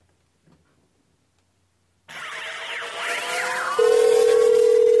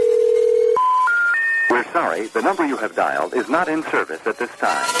sorry, the number you have dialed is not in service at this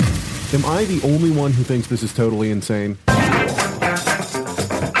time. Am I the only one who thinks this is totally insane?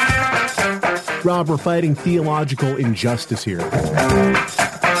 Rob, we're fighting theological injustice here.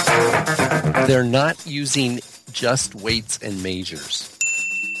 They're not using just weights and measures.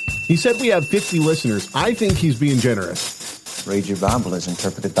 He said we have 50 listeners. I think he's being generous. Read your Bible as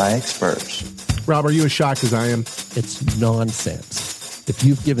interpreted by experts. Rob, are you as shocked as I am? It's nonsense. If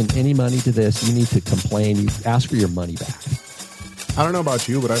you've given any money to this, you need to complain. You ask for your money back. I don't know about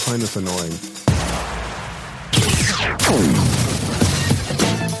you, but I find this annoying.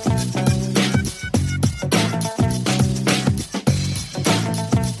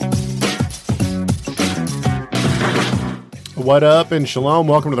 What up, and shalom.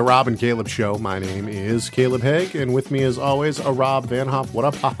 Welcome to the Rob and Caleb Show. My name is Caleb Haig, and with me, as always, a Rob Van Hoff. What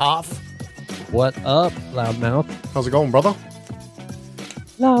up, Hoff? What up, loudmouth? How's it going, brother?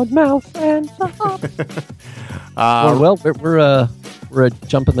 Loudmouth and we're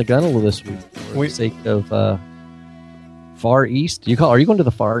jumping the gun a little this week for the sake of Far East. Are you going to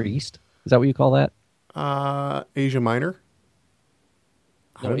the Far East? Is that what you call that? Asia Minor?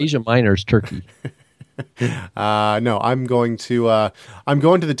 No, Asia Minor is Turkey. No, I'm going to the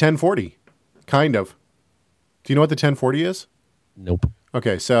 1040, kind of. Do you know what the 1040 is? Nope.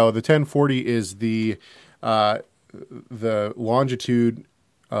 Okay, so the 1040 is the longitude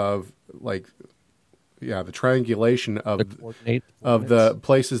of the triangulation of the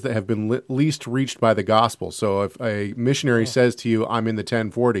places that have been least reached by the gospel. So if a missionary says to you, "I'm in the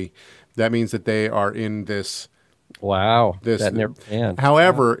 1040," that means that they are in this. Wow.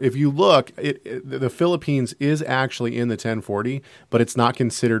 However, if you look, the Philippines is actually in the 1040, but it's not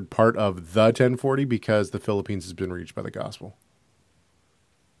considered part of the 1040 because the Philippines has been reached by the gospel.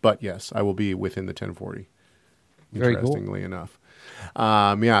 But yes, I will be within the 1040. Very cool. Interestingly enough.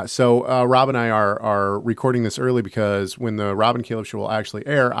 So Rob and I are recording this early because when the Rob and Caleb Show will actually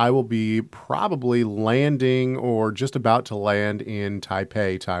air, I will be probably landing or just about to land in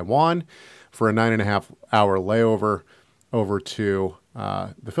Taipei, Taiwan, for a 9.5-hour layover over to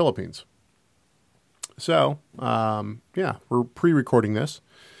the Philippines. So, we're pre-recording this.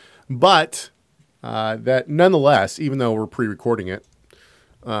 But that nonetheless, even though we're pre-recording it,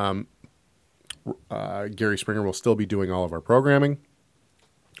 Gary Springer will still be doing all of our programming.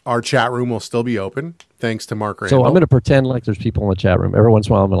 Our chat room will still be open, thanks to Mark Randall. So I'm going to pretend like there's people in the chat room. Every once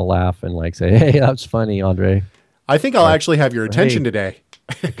in a while I'm going to laugh and say, hey, that's funny, Andre. I think I'll actually have your attention today.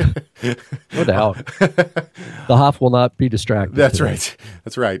 No doubt. The Hoff will not be distracted. That's today.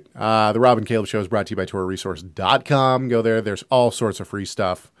 That's right. The Rob and Caleb Show is brought to you by TorahResource.com. Go there. There's all sorts of free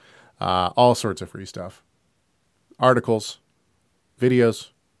stuff. Articles, videos,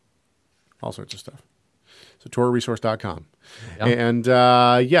 all sorts of stuff. So TorahResource.com. Yeah. And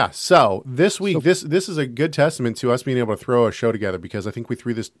so this week, this is a good testament to us being able to throw a show together because I think we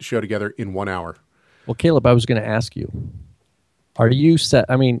threw this show together in 1 hour. Well, Caleb, I was going to ask you, are you set?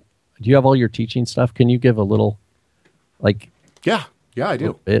 I mean, do you have all your teaching stuff? Can you give a little, Yeah, I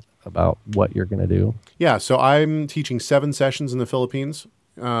do. Bit about what you're going to do? Yeah, so I'm teaching 7 sessions in the Philippines,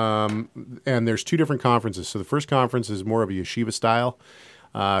 and there's 2 different conferences. So the first conference is more of a yeshiva style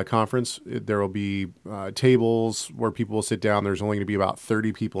conference. There will be tables where people will sit down. There's only going to be about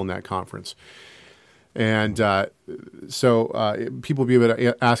 30 people in that conference. And so people will be able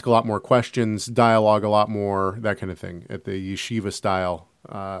to ask a lot more questions, dialogue a lot more, that kind of thing at the yeshiva style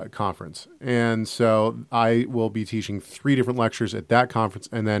conference. And so I will be teaching 3 different lectures at that conference.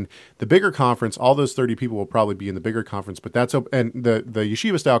 And then the bigger conference, all those 30 people will probably be in the bigger conference. But that's and the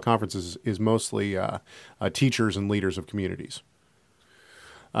yeshiva style conference is mostly teachers and leaders of communities.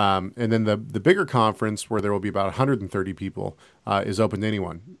 And then the bigger conference, where there will be about 130 people, is open to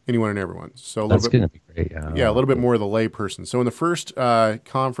anyone and everyone. So that's going to be great. Yeah, a little bit more of the lay person. So in the first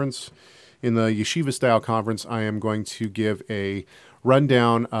conference, in the yeshiva style conference, I am going to give a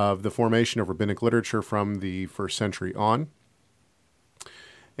rundown of the formation of rabbinic literature from the 1st century on,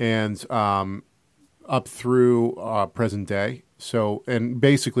 and up through present day. So, and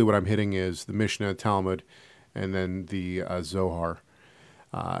basically what I'm hitting is the Mishnah, Talmud, and then the Zohar.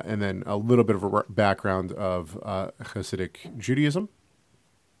 And then a little bit of a background of Hasidic Judaism.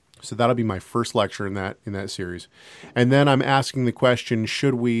 So that'll be my first lecture in that series. And then I'm asking the question,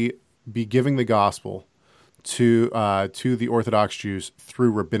 should we be giving the gospel to the Orthodox Jews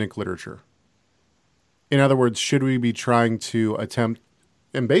through rabbinic literature? In other words, should we be trying to attempt,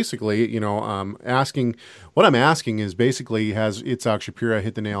 and basically, asking, what I'm asking is basically, has Itzhak Shapira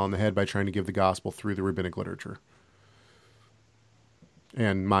hit the nail on the head by trying to give the gospel through the rabbinic literature?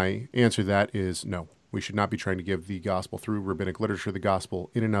 And my answer to that is no. We should not be trying to give the gospel through rabbinic literature. The gospel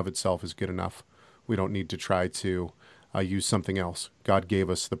in and of itself is good enough We don't need to try to use something else. God gave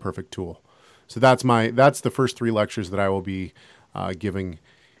us the perfect tool. So that's the first 3 lectures that I will be giving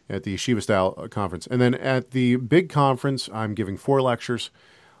at the Yeshiva Style Conference. And then at the big conference, I'm giving 4 lectures.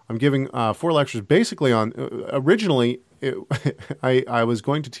 I'm giving 4 lectures basically on, originally, I was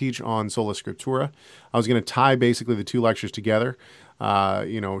going to teach on Sola Scriptura. I was going to tie basically the 2 lectures together.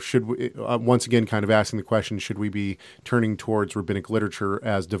 Should we, once again, kind of asking the question, should we be turning towards rabbinic literature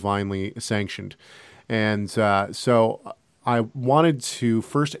as divinely sanctioned? And so I wanted to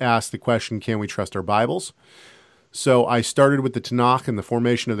first ask the question, can we trust our Bibles? So I started with the Tanakh and the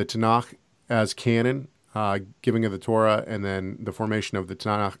formation of the Tanakh as canon, giving of the Torah, and then the formation of the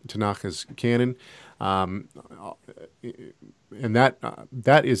Tanakh as canon. And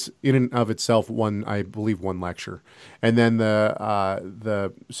that is in and of itself one lecture. And then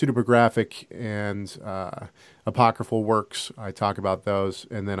the pseudepigraphic and apocryphal works, I talk about those,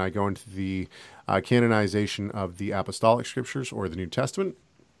 and then I go into the canonization of the apostolic scriptures or the New Testament.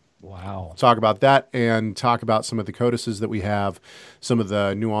 Wow. Talk about that and talk about some of the codices that we have, some of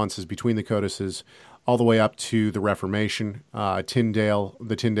the nuances between the codices, all the way up to the Reformation, the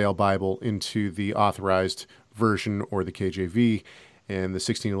Tyndale Bible, into the authorized version or the KJV and the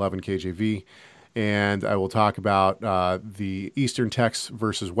 1611 KJV. And I will talk about the Eastern texts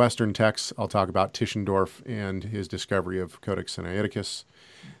versus Western texts. I'll talk about Tischendorf and his discovery of Codex Sinaiticus.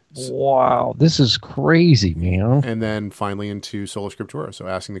 Wow, this is crazy, man. And then finally into Sola Scriptura. So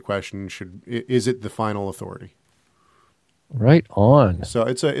asking the question, is it the final authority? Right on. So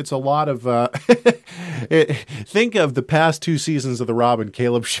it's a lot of think of the past 2 seasons of the Rob and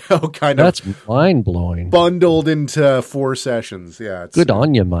Caleb show That's mind blowing. Bundled into 4 sessions. Yeah. Good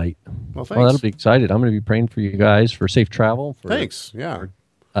on you, Mike. Well, thanks. Well, that'll be excited. I'm going to be praying for you guys for safe travel. Thanks. Yeah.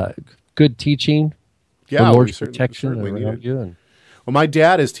 Good teaching. Yeah. The Lord's protection certainly around you. And well, my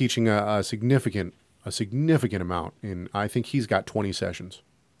dad is teaching a significant amount, and I think he's got 20 sessions.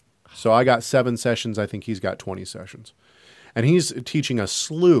 So I got 7 sessions. I think he's got 20 sessions. And he's teaching a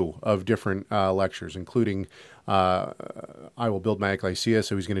slew of different lectures, including I Will Build My Ecclesia,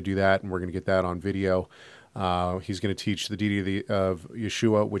 so he's going to do that, and we're going to get that on video. He's going to teach the deity of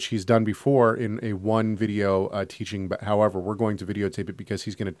Yeshua, which he's done before in a 1 video teaching. But however, we're going to videotape it because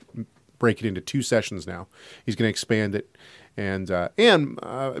he's going to break it into 2 sessions now. He's going to expand it. And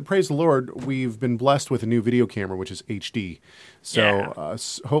praise the Lord, we've been blessed with a new video camera, which is HD. So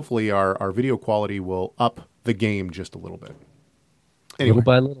hopefully our video quality will up the game just a little bit. Anyway, little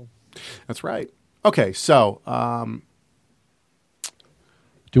by little. That's right. Okay, so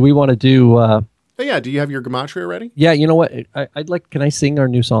do we want to do? Yeah. Do you have your gematria ready? Yeah. You know what? I'd like. Can I sing our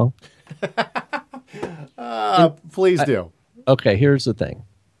new song? Please do. Okay. Here's the thing.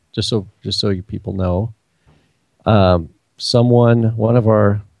 Just so you people know, one of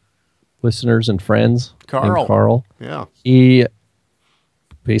our listeners and friends, named Carl. Yeah. He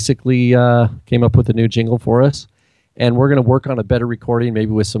basically came up with a new jingle for us, and we're going to work on a better recording, maybe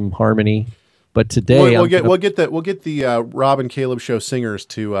with some harmony. But today we'll get the Rob and Caleb show singers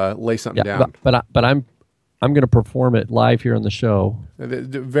to lay something down. But I'm going to perform it live here on the show.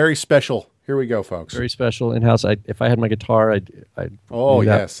 Very special. Here we go, folks. Very special in-house. If I had my guitar, I'd oh,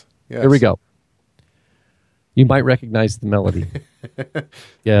 yes. Here we go. You might recognize the melody.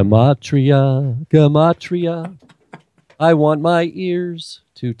 Gematria, gematria, I want my ears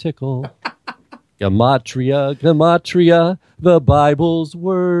to tickle. Gematria, gematria, the Bible's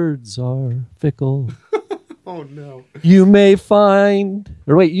words are fickle. Oh, no. You may find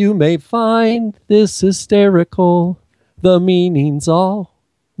this hysterical. The meaning's all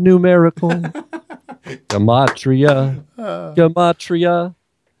numerical. Gematria, gematria,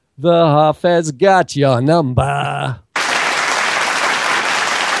 the Hafez got your number.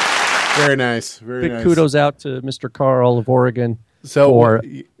 Very nice. Very Big nice. kudos out to Mr. Carl of Oregon So for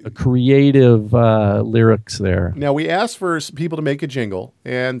a creative lyrics there. Now we asked for people to make a jingle,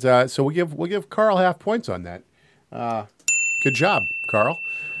 and so we'll give Carl half points on that. Good job, Carl.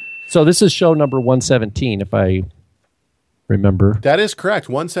 So this is show number 117, if I remember. That is correct.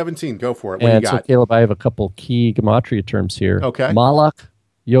 117. Go for it. What And do you so, got? Caleb, I have a couple key gematria terms here. Okay. Malach,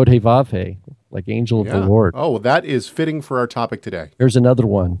 Yod-He-Vav-He, like angel of the Lord. Oh, well, that is fitting for our topic today. Here's another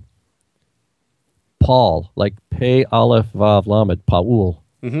one. Paul, like Pei Aleph Vav Lamed, Paul.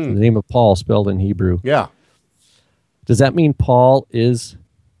 Mm-hmm. The name of Paul spelled in Hebrew. Yeah. Does that mean Paul is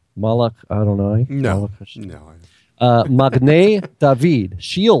Malach Adonai? No. Malach. Magne David,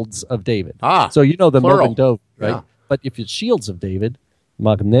 shields of David. Ah, so you know the plural. Mogen Dov, right? Yeah. But if it's shields of David,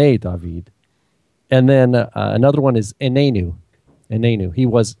 Magne David. And then another one is Enenu. Enenu.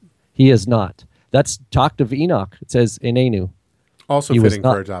 He is not. That's talked of Enoch. It says Enenu. Also he was fitting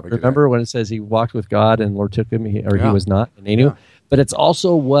not. for our topic Remember when it says he walked with God and Lord took him, he was not, and they knew. Yeah. But it's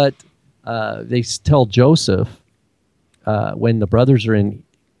also what they tell Joseph when the brothers are in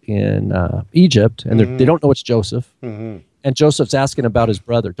Egypt, and they don't know it's Joseph. Mm-hmm. And Joseph's asking about his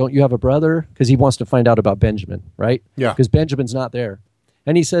brother. Don't you have a brother? Because he wants to find out about Benjamin, right? Yeah. Because Benjamin's not there.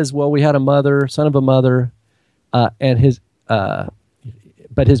 And he says, well, we had a mother, son of a mother, and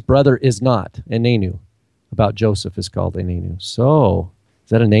but his brother is not. Enenu. About Joseph is called Enenu. So,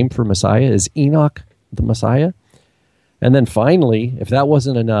 is that a name for Messiah? Is Enoch the Messiah? And then finally, if that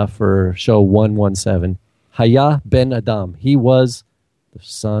wasn't enough for show 117, Haya ben Adam. He was the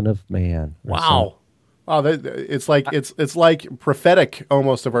son of man. Wow. Oh, it's like prophetic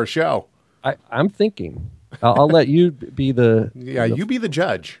almost of our show. I'm thinking. I'll let you be the... you be the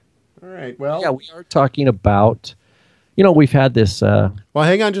judge. All right, well... Yeah, we are talking about... we've had this... Well,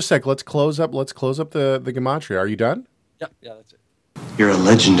 hang on just a sec. Let's close up the gematria. Are you done? Yeah, that's it. You're a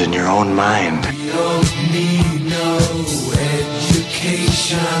legend in your own mind. You don't need no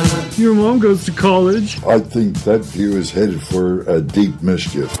education. Your mom goes to college. I think that view is headed for a deep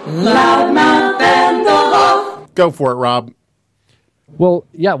mischief. Loudmouth and the Huff. Go for it, Rob. Well,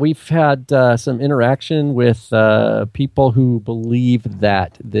 yeah, we've had some interaction with people who believe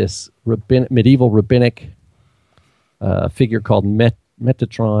that this medieval rabbinic figure called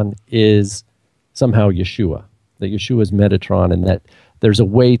Metatron is somehow Yeshua. That Yeshua is Metatron, and that there's a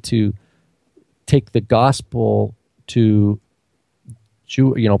way to take the gospel to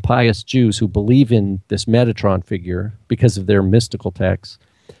pious Jews who believe in this Metatron figure because of their mystical texts.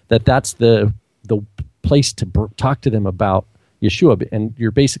 That's the place to talk to them about Yeshua, and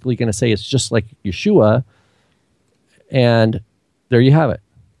you're basically going to say it's just like Yeshua, and there you have it.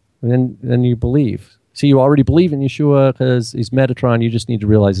 And then you believe. See, you already believe in Yeshua because he's Metatron. You just need to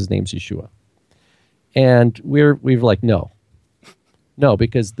realize his name's Yeshua. And we're like, no,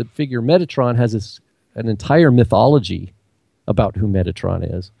 because the figure Metatron has an entire mythology about who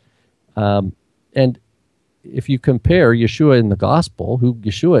Metatron is. And if you compare Yeshua in the gospel, who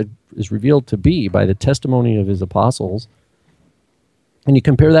Yeshua is revealed to be by the testimony of his apostles, and you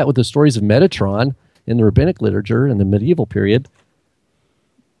compare that with the stories of Metatron in the rabbinic literature in the medieval period,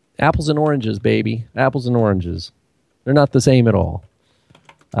 apples and oranges, baby. Apples and oranges. They're not the same at all.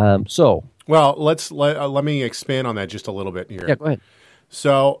 Well, let me expand on that just a little bit here. Yeah, go ahead.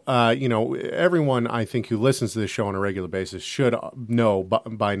 So, everyone I think who listens to this show on a regular basis should know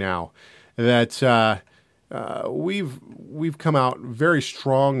by now that we've come out very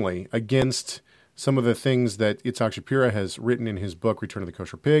strongly against some of the things that Itzhak Shapira has written in his book, Return of the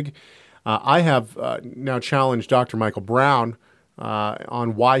Kosher Pig. I have now challenged Dr. Michael Brown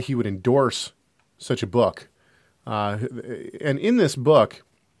on why he would endorse such a book. And in this book,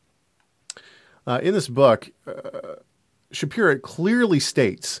 Shapira clearly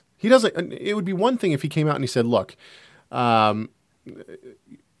states he doesn't. It would be one thing if he came out and he said, "Look,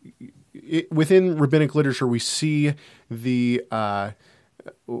 within rabbinic literature, we see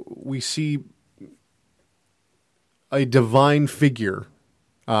a divine figure,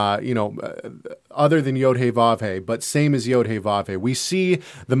 other than Yod He Vav He, but same as Yod He Vav He. We see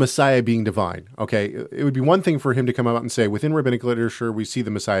the Messiah being divine." Okay, it would be one thing for him to come out and say, within rabbinic literature, we see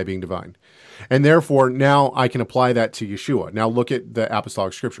the Messiah being divine. And therefore, now I can apply that to Yeshua. Now look at the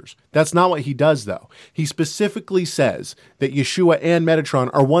apostolic scriptures. That's not what he does, though. He specifically says that Yeshua and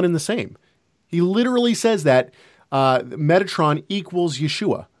Metatron are one and the same. He literally says that Metatron equals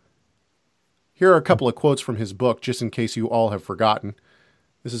Yeshua. Here are a couple of quotes from his book, just in case you all have forgotten.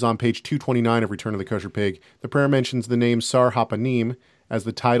 This is on page 229 of Return of the Kosher Pig. The prayer mentions the name Sar Hapanim as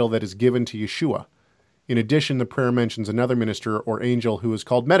the title that is given to Yeshua. In addition, the prayer mentions another minister or angel who is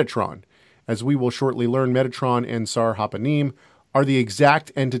called Metatron. As we will shortly learn, Metatron and Sar Hapanim are the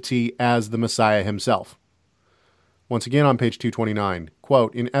exact entity as the Messiah himself. Once again on page 229,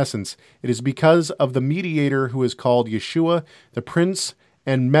 quote, "In essence, it is because of the mediator who is called Yeshua, the Prince,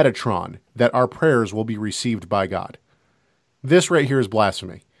 and Metatron that our prayers will be received by God." This right here is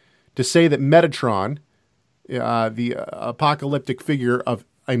blasphemy. To say that Metatron, the apocalyptic figure of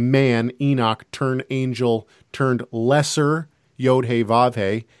a man, Enoch, turned angel, turned lesser Yod He Vav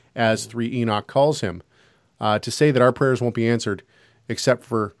He, as 3 Enoch calls him, to say that our prayers won't be answered except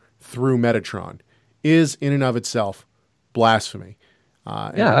for through Metatron, is in and of itself blasphemy.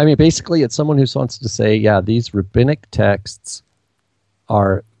 Basically it's someone who wants to say, these rabbinic texts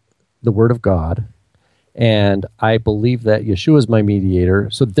are the Word of God, and I believe that Yeshua is my mediator,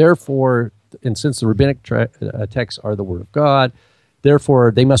 so therefore, and since the rabbinic texts are the Word of God,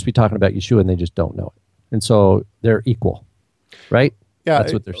 therefore they must be talking about Yeshua, and they just don't know it. And so they're equal, right? Yeah,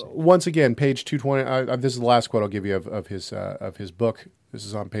 That's what they're saying. Once again, page 220. This is the last quote I'll give you of his book. This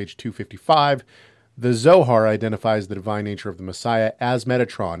is on page 255. The Zohar identifies the divine nature of the Messiah as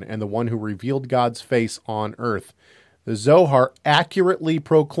Metatron and the one who revealed God's face on earth. The Zohar accurately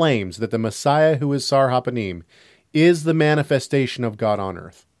proclaims that the Messiah, who is Sar HaPanim, is the manifestation of God on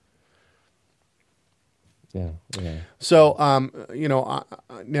earth. Yeah. So,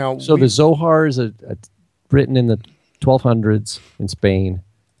 now... So the Zohar is written in the 1200s in Spain.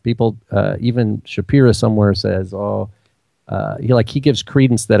 People, even Shapira somewhere says, he gives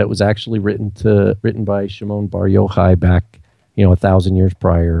credence that it was actually written by Shimon Bar Yochai back, 1,000 years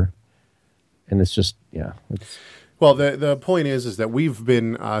prior. And it's just, Well, the point is that we've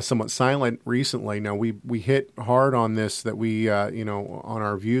been somewhat silent recently. Now, we hit hard on this, that we, on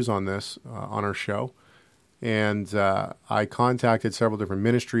our views on this, on our show. And I contacted several different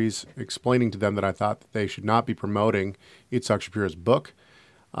ministries explaining to them that I thought that they should not be promoting Itzhak Shapira's book.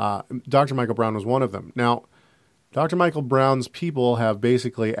 Dr. Michael Brown was one of them. Now, Dr. Michael Brown's people have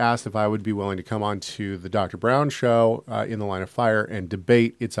basically asked if I would be willing to come on to the Dr. Brown show in the Line of Fire and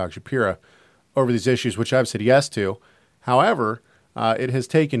debate Itzhak Shapira over these issues, which I've said yes to. However, it has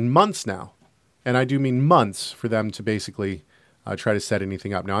taken months now, and I do mean months, for them to basically try to set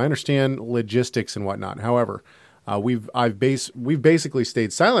anything up. Now, I understand logistics and whatnot. However, we've basically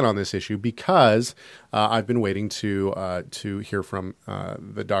stayed silent on this issue because I've been waiting to hear from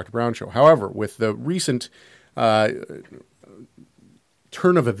the Dr. Brown show. However, with the recent turn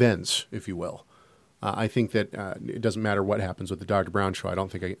of events, if you will, I think that it doesn't matter what happens with the Dr. Brown show. I don't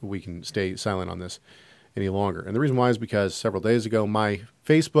think we can stay silent on this any longer. And the reason why is because several days ago, my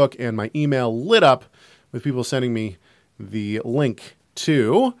Facebook and my email lit up with people sending me the link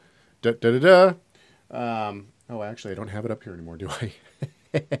to actually, I don't have it up here anymore, do I?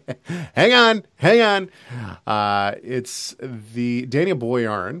 Hang on. It's the Daniel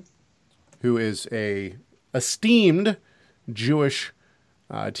Boyarin, who is a esteemed Jewish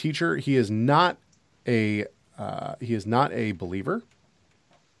teacher. He is not a believer.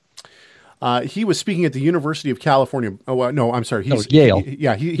 He was speaking at the University of California. No, I'm sorry. He's Yale.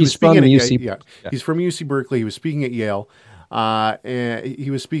 He was from speaking at UC. Yeah. He's from UC Berkeley. He was speaking at Yale. And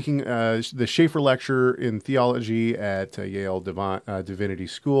he was speaking the Schaefer Lecture in Theology at Yale Divinity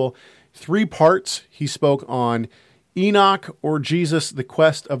School. 3 parts. He spoke on Enoch or Jesus, the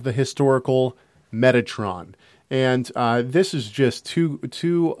quest of the historical Metatron. And this is just too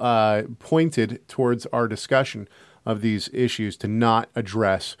pointed towards our discussion of these issues to not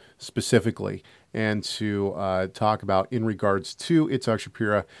address specifically and to talk about in regards to Itzhak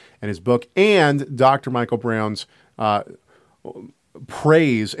Shapira and his book and Dr. Michael Brown's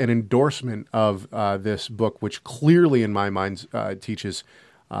praise and endorsement of this book, which clearly in my mind teaches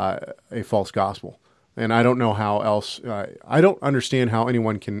a false gospel. And I don't know how else, I don't understand how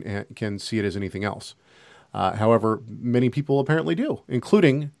anyone can see it as anything else. However, many people apparently do,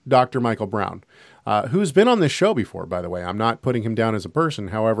 including Dr. Michael Brown, who's been on this show before, by the way. I'm not putting him down as a person.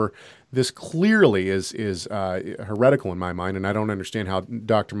 However, this clearly is heretical in my mind, and I don't understand how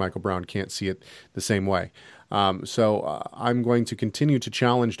Dr. Michael Brown can't see it the same way. So I'm going to continue to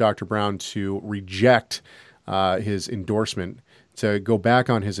challenge Dr. Brown to reject his endorsement, to go back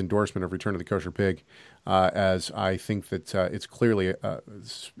on his endorsement of Return of the Kosher Pig, as I think that it's clearly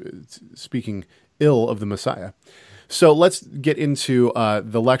speaking ill of the Messiah. So let's get into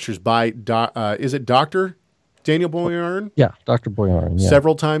the lectures by, is it Dr. Daniel Boyarin? Yeah, Dr. Boyarin. Yeah.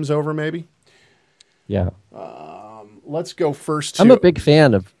 Several times over, maybe? Yeah. Let's go first to... I'm a big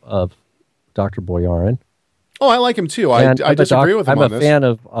fan of Dr. Boyarin. Oh, I like him too. I disagree with him on this. I'm a fan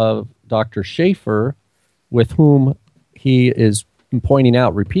of Dr. Schaefer, with whom he is pointing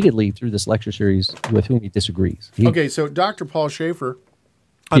out repeatedly through this lecture series with whom he disagrees. Okay, so Dr. Paul Schaefer...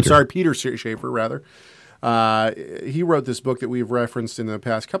 Peter Schaefer, rather. He wrote this book that we've referenced in the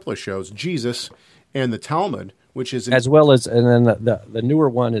past couple of shows, Jesus and the Talmud, which is... As well as, and then the newer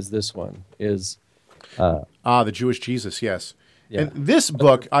one is this one, is... the Jewish Jesus, yes. Yeah. And this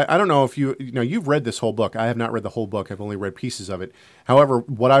book, I don't know if you've read this whole book. I have not read the whole book. I've only read pieces of it. However,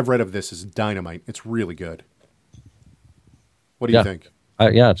 what I've read of this is dynamite. It's really good. What do you think?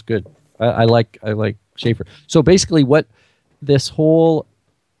 Yeah, it's good. I like Schaefer. So basically what this whole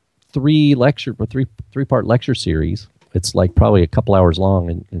three-part lecture series, it's like probably a couple hours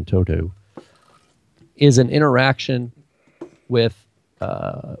long in toto, is an interaction with,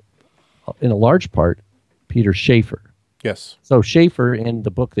 in a large part, Peter Schaefer. Yes. So Schaefer, in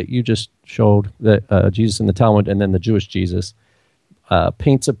the book that you just showed, that Jesus in the Talmud, and then the Jewish Jesus,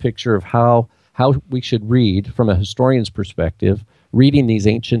 paints a picture of how we should read, from a historian's perspective, reading these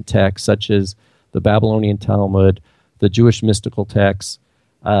ancient texts such as the Babylonian Talmud, the Jewish mystical texts,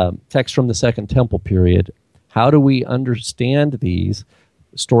 texts from the Second Temple period. How do we understand these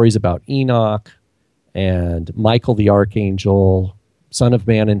stories about Enoch and Michael the Archangel, Son of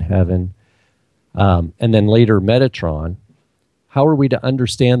Man in heaven, and then later Metatron? How are we to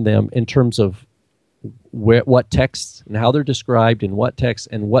understand them in terms of what texts and how they're described in what texts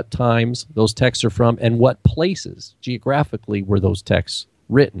and what times those texts are from and what places geographically were those texts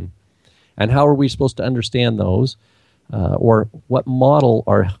written? And how are we supposed to understand those? Or what models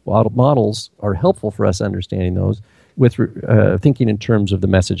are helpful for us understanding those with thinking in terms of the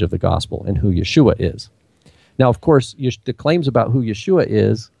message of the gospel and who Yeshua is. Now, of course, the claims about who Yeshua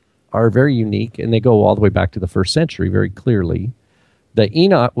is are very unique, and they go all the way back to the first century very clearly. The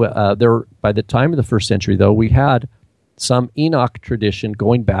Enoch, by the time of the first century, though, we had some Enoch tradition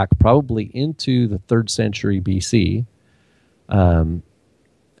going back probably into the 3rd century BC,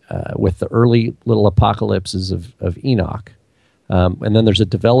 with the early little apocalypses of Enoch. And then there's a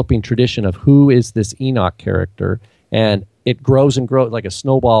developing tradition of who is this Enoch character, and it grows and grows like a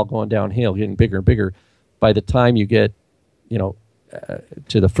snowball going downhill, getting bigger and bigger. By the time you get,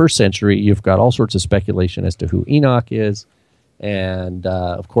 to the 1st century, you've got all sorts of speculation as to who Enoch is. And,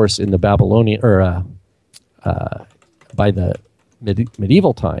 of course, in the Babylonian, by the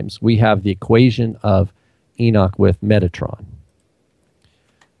medieval times, we have the equation of Enoch with Metatron.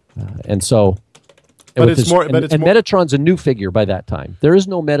 And so, Metatron's a new figure by that time. There is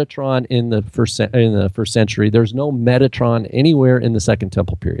no Metatron in the first century. There's no Metatron anywhere in the Second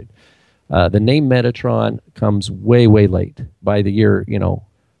Temple period. The name Metatron comes way, way late, by the year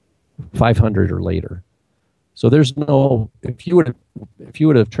 500 or later. So there's no, if you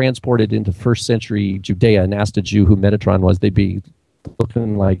would have transported into 1st century Judea and asked a Jew who Metatron was, they'd be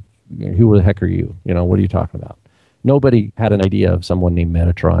looking like, who the heck are you? What are you talking about? Nobody had an idea of someone named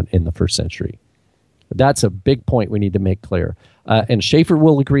Metatron in the 1st century. That's a big point we need to make clear. And Schaeffer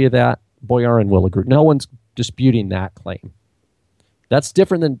will agree with that. Boyarin will agree. No one's disputing that claim. That's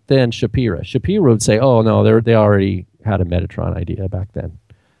different than Shapira. Shapira would say, oh, no, they already had a Metatron idea back then.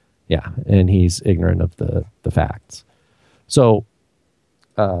 Yeah, and he's ignorant of the facts. So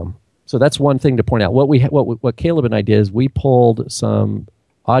that's one thing to point out. What Caleb and I did is we pulled some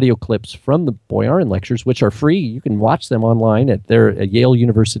audio clips from the Boyarin lectures, which are free. You can watch them online at Yale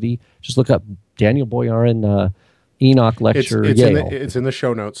University. Just look up Daniel Boyarin Enoch lecture. Yale. It's in the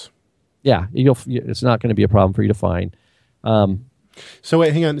show notes. Yeah, it's not going to be a problem for you to find. So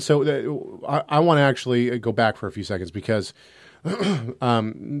wait, hang on. So I want to actually go back for a few seconds because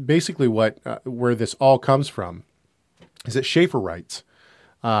basically where this all comes from is that Schaeffer writes.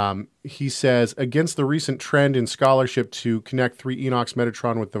 He says, against the recent trend in scholarship to connect 3 Enochs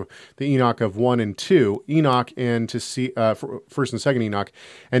Metatron with the Enoch of 1 and 2, Enoch, and to see first and second Enoch,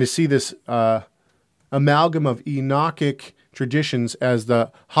 and to see this amalgam of Enochic traditions as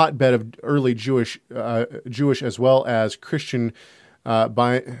the hotbed of early Jewish as well as Christian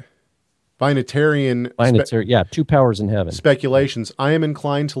binitarian, two powers in heaven speculations. I am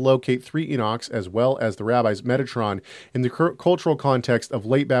inclined to locate 3 Enochs as well as the rabbis Metatron in the cultural context of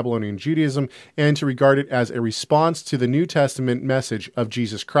late Babylonian Judaism and to regard it as a response to the New Testament message of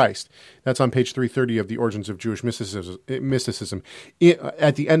Jesus Christ. That's on page 330 of the Origins of Jewish Mysticism.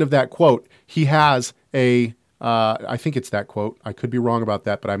 At the end of that quote, he has I think it's that quote. I could be wrong about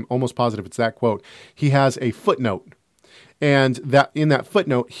that, but I'm almost positive it's that quote. He has a footnote. And that in that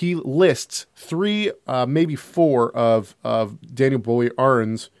footnote, he lists 3, maybe 4 of Daniel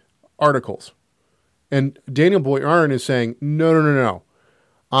Boyarin's articles. And Daniel Boyarin is saying, no.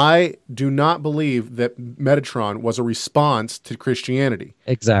 I do not believe that Metatron was a response to Christianity.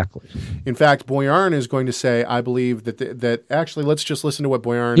 Exactly. In fact, Boyarin is going to say, I believe that actually, let's just listen to what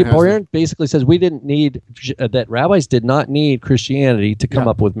Boyarin has. Boyarin basically says we didn't need, that rabbis did not need Christianity to come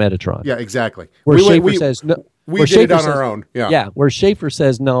up with Metatron. Yeah, exactly. Where Schaeffer says, no. We did it on our own. Yeah. Where Schaeffer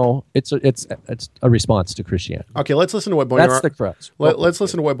says no, it's a response to Christianity. Okay, let's listen to what Boyarin. That's the crux. Let's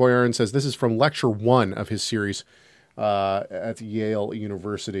listen to what Boyarin says. This is from lecture 1 of his series at Yale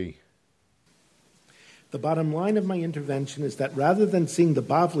University. The bottom line of my intervention is that rather than seeing the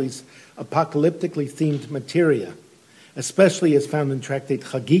Bavli's apocalyptically themed materia, especially as found in Tractate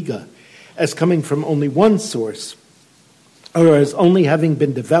Chagiga, as coming from only one source, or as only having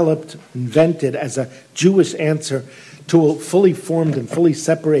been developed, invented as a Jewish answer to a fully formed and fully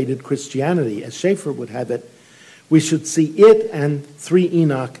separated Christianity, as Schaeffer would have it, we should see it and 3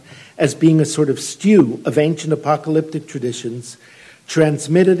 Enoch as being a sort of stew of ancient apocalyptic traditions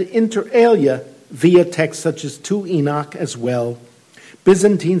transmitted inter alia via texts such as 2 Enoch as well,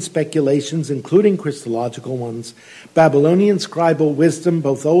 Byzantine speculations, including Christological ones, Babylonian scribal wisdom,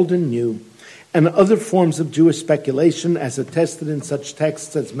 both old and new, and other forms of Jewish speculation as attested in such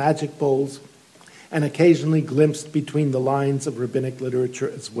texts as magic bowls and occasionally glimpsed between the lines of rabbinic literature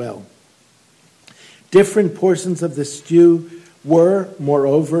as well. Different portions of the stew were,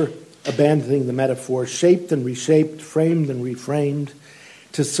 moreover, abandoning the metaphor, shaped and reshaped, framed and reframed,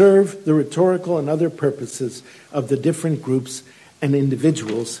 to serve the rhetorical and other purposes of the different groups and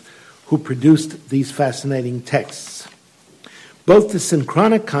individuals who produced these fascinating texts. Both the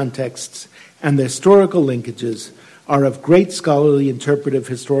synchronic contexts and the historical linkages are of great scholarly, interpretive,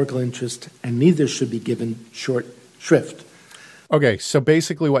 historical interest, and neither should be given short shrift. Okay, so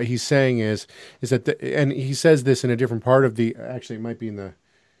basically what he's saying is that, and he says this in a different part of the, actually it might be in the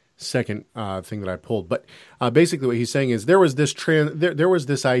second thing that I pulled, but basically what he's saying is there was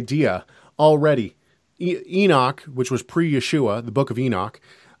this idea already. Enoch, which was pre-Yeshua, the book of Enoch,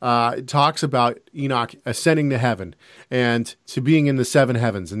 talks about Enoch ascending to heaven and to being in the seven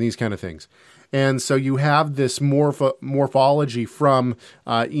heavens and these kind of things. And so you have this morphology from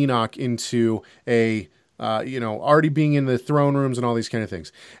Enoch into a already being in the throne rooms and all these kind of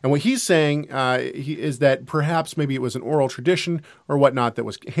things. And what he's saying is that perhaps maybe it was an oral tradition or whatnot that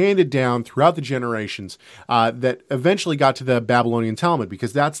was handed down throughout the generations that eventually got to the Babylonian Talmud,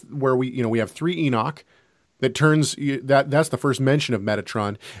 because that's where we have three Enoch. That's the first mention of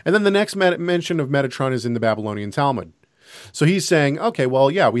Metatron, and then the next mention of Metatron is in the Babylonian Talmud. So he's saying, okay, well,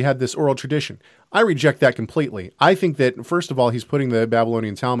 yeah, we had this oral tradition. I reject that completely. I think that, first of all, he's putting the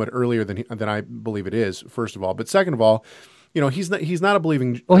Babylonian Talmud earlier than I believe it is, first of all. But second of all, he's not a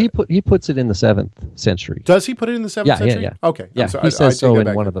believing... Well, he puts it in the 7th century. Does he put it in the 7th century? Yeah. Okay. Yeah, so he says so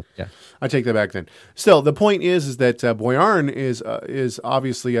in one of the... Yeah. I take that back then. Still, the point is that Boyarin is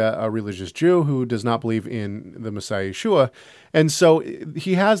obviously a religious Jew who does not believe in the Messiah Yeshua. And so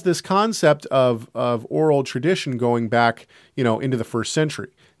he has this concept of oral tradition going back, into the 1st century.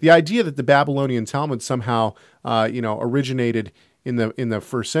 The idea that the Babylonian Talmud somehow, originated in the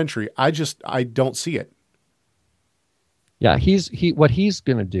 1st century, I don't see it. Yeah, what he's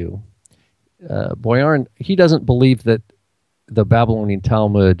going to do, Boyarin, he doesn't believe that the Babylonian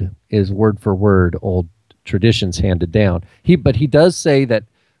Talmud is word for word old traditions handed down. But he does say that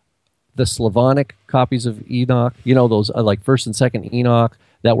the Slavonic copies of Enoch, those like 1st and 2nd Enoch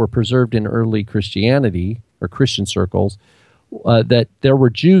that were preserved in early Christianity or Christian circles, that there were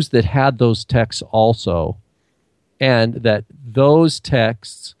Jews that had those texts also, and that those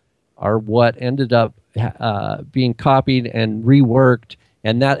texts are what ended up being copied and reworked,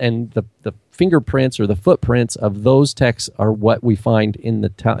 and the fingerprints or the footprints of those texts are what we find in the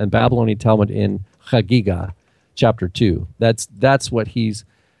Babylonian Talmud in Chagiga, chapter 2. That's what he's...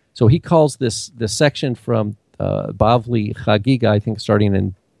 So he calls this section from Bavli Chagiga, I think starting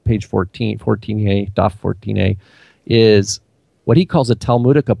in page 14a, daf 14a, is what he calls a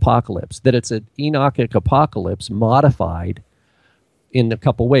Talmudic apocalypse, that it's an Enochic apocalypse modified in a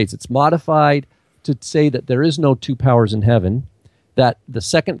couple ways. It's modified to say that there is no two powers in heaven, that the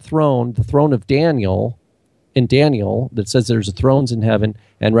second throne, the throne of Daniel, in Daniel, that says there's thrones in heaven,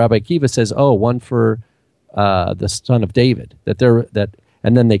 and Rabbi Akiva says, one for the son of David,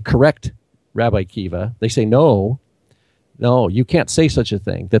 and then they correct Rabbi Akiva. They say, no, you can't say such a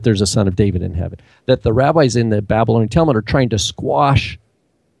thing, that there's a son of David in heaven. That the rabbis in the Babylonian Talmud are trying to squash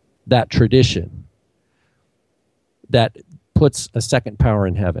that tradition that puts a second power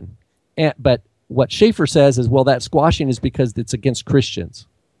in heaven. But what Schaeffer says is, well, that squashing is because it's against Christians.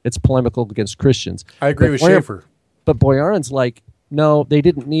 It's polemical against Christians. I agree with Schaeffer. But Boyarin's like, no, they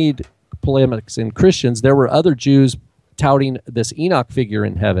didn't need polemics in Christians. There were other Jews touting this Enoch figure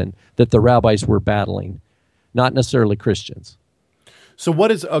in heaven that the rabbis were battling, not necessarily Christians. So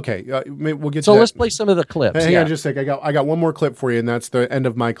what is... Okay, we'll get to So that. let's play some of the clips. Hang on just a sec. I got one more clip for you, and that's the end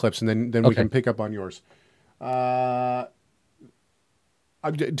of my clips, and then we Okay. can pick up on yours. To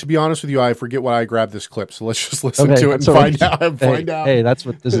be honest with you, I forget why I grabbed this clip, so let's just listen to it and find out. Hey, that's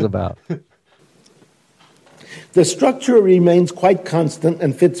what this is about. The structure remains quite constant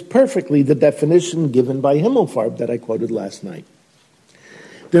and fits perfectly the definition given by Himmelfarb that I quoted last night.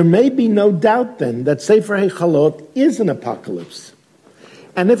 There may be no doubt, then, that Sefer Hechalot is an apocalypse.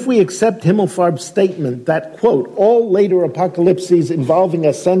 And if we accept Himmelfarb's statement that, quote, all later apocalypses involving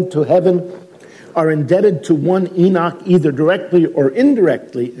ascent to heaven are indebted to one Enoch either directly or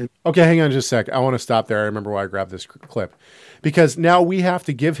indirectly. Okay, hang on just a sec. I want to stop there. I remember why I grabbed this clip. Because now we have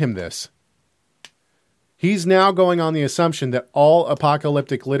to give him this. He's now going on the assumption that all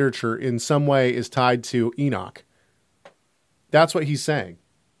apocalyptic literature in some way is tied to Enoch. That's what he's saying.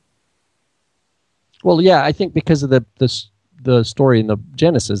 Well, yeah, I think because of the story in the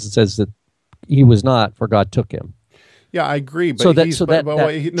Genesis, it says that he was not, for God took him. Yeah, I agree. But so that, he's, so that, but that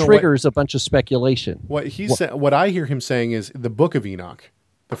what he- no, triggers a bunch of speculation. What I hear him saying is the Book of Enoch,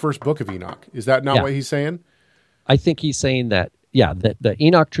 the first book of Enoch. Is that not what he's saying? I think he's saying that, that the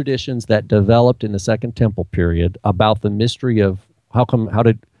Enoch traditions that developed in the Second Temple period about the mystery of why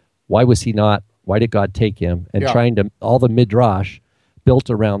did God take him, and trying to, all the midrash built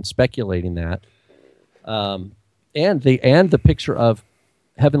around speculating that, and the picture of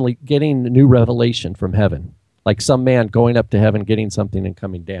heavenly, getting new revelation from heaven, like some man going up to heaven, getting something and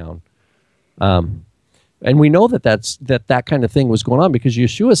coming down. And we know that kind of thing was going on because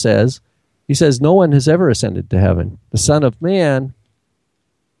Yeshua says, no one has ever ascended to heaven, the Son of Man,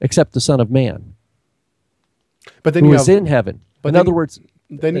 except the Son of Man, but then who is in heaven. In other words,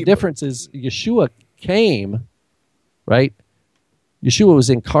 the difference is Yeshua came, right? Yeshua was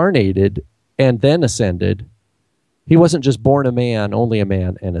incarnated and then ascended. He wasn't just born a man, only a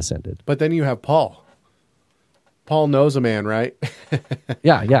man, and ascended. But then you have Paul. Paul knows a man, right?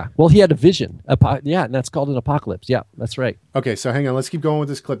 Yeah. Well, he had a vision. And that's called an apocalypse. Yeah, that's right. Okay, so hang on. Let's keep going with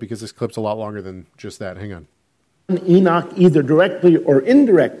this clip because this clip's a lot longer than just that. Hang on. Enoch, either directly or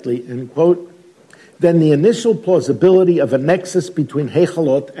indirectly, end quote, then the initial plausibility of a nexus between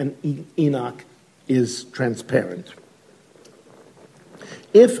Hechalot and Enoch is transparent.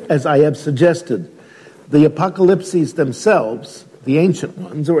 If, as I have suggested, the apocalypses themselves, the ancient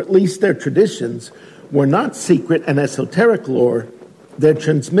ones, or at least their traditions, were not secret and esoteric lore, their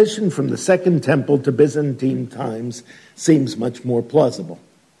transmission from the Second Temple to Byzantine times seems much more plausible.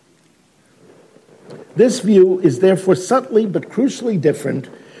 This view is therefore subtly but crucially different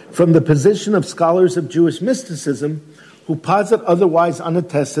from the position of scholars of Jewish mysticism who posit otherwise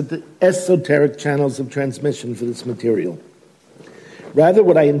unattested esoteric channels of transmission for this material. Rather,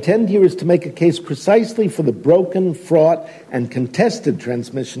 what I intend here is to make a case precisely for the broken, fraught, and contested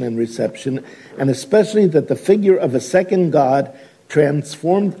transmission and reception, and especially that the figure of a second God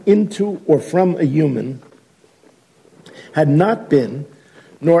transformed into or from a human had not been,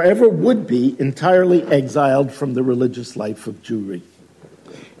 nor ever would be, entirely exiled from the religious life of Jewry.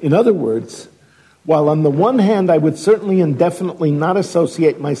 In other words, while on the one hand I would certainly and definitely not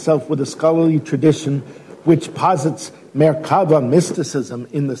associate myself with a scholarly tradition which posits Merkava mysticism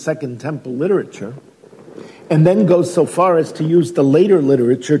in the Second Temple literature, and then goes so far as to use the later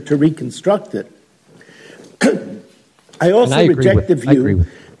literature to reconstruct it, I also reject the view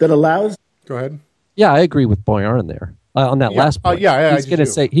that allows... Go ahead. Yeah, I agree with Boyarin there. On that last point, he's going to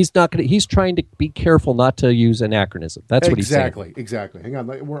say he's not going to. He's trying to be careful not to use anachronism. That's what he's saying. Exactly. Hang on,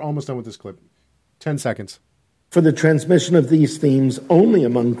 we're almost done with this clip. 10 seconds. For the transmission of these themes only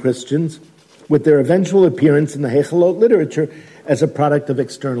among Christians, with their eventual appearance in the Hechalot literature as a product of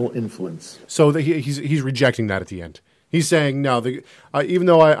external influence. So he's rejecting that at the end. He's saying no. Even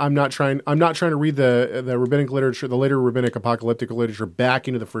though I'm not trying to read the rabbinic literature, the later rabbinic apocalyptic literature back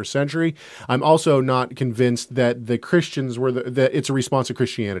into the first century. I'm also not convinced that the Christians were that it's a response to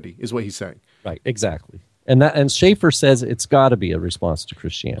Christianity. Is what he's saying. Right. Exactly. And Schaeffer says it's got to be a response to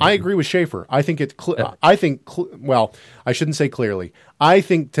Christianity. I agree with Schaeffer. I think well, I shouldn't say clearly. I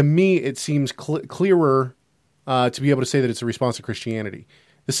think to me it seems clearer to be able to say that it's a response to Christianity.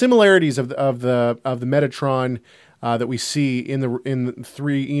 The similarities of the Metatron that we see in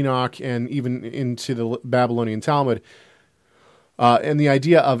 3 Enoch and even into the Babylonian Talmud, and the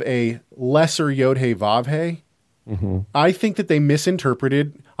idea of a lesser Yod-Heh Vav-Heh, I think that they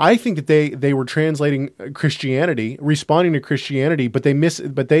misinterpreted. I think that they were translating Christianity, responding to Christianity, but they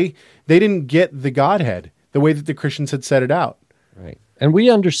didn't get the Godhead the way that the Christians had set it out. Right. And we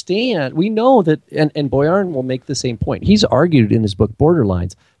know that, and Boyarin will make the same point. He's argued in his book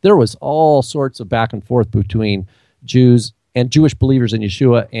Borderlines, there was all sorts of back and forth between Jews and Jewish believers in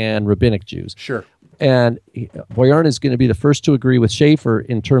Yeshua and rabbinic Jews. Sure. And Boyarin is going to be the first to agree with Schaeffer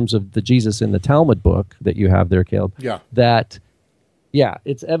in terms of the Jesus in the Talmud book that you have there, Caleb. Yeah. That,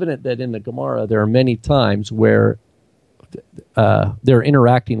 it's evident that in the Gemara there are many times where they're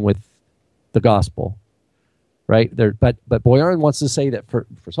interacting with the gospel, right? But Boyarin wants to say that for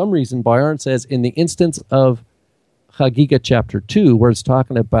some reason, Boyarin says in the instance of Chagiga chapter 2, where it's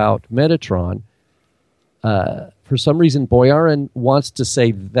talking about Metatron, for some reason, Boyarin wants to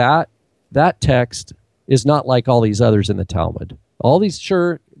say that text is not like all these others in the Talmud. All these,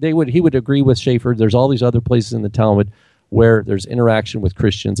 he would agree with Schaeffer. There's all these other places in the Talmud where there's interaction with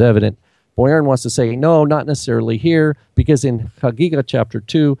Christians evident. Boyarin wants to say, no, not necessarily here, because in Chagiga chapter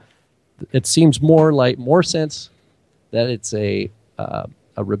 2, it seems more sense that it's a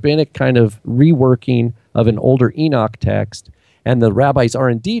rabbinic kind of reworking of an older Enoch text. And the rabbis are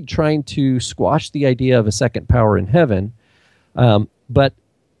indeed trying to squash the idea of a second power in heaven, but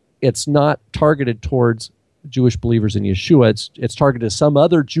it's not targeted towards Jewish believers in Yeshua. It's targeted to some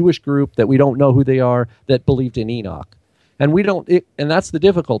other Jewish group that we don't know who they are that believed in Enoch, and and that's the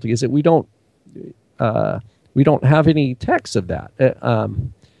difficulty, is that we don't have any text of that,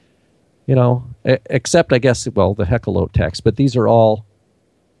 except, I guess, the Hekkelot text. But these are all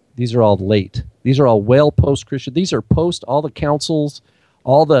late. These are all well post-Christian. These are post all the councils,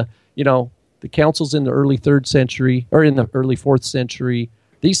 all the councils in the early 3rd century or in the early 4th century.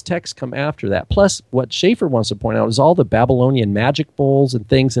 These texts come after that. Plus, what Schaeffer wants to point out is all the Babylonian magic bowls and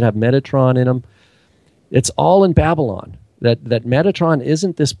things that have Metatron in them. It's all in Babylon. That Metatron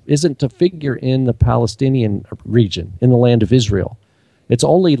isn't a figure in the Palestinian region, in the land of Israel. It's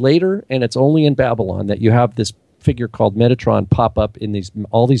only later, and it's only in Babylon that you have this figure called Metatron pop up in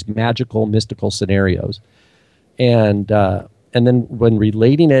all these magical, mystical scenarios. And then when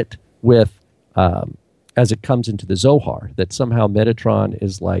relating it with as it comes into the Zohar, that somehow Metatron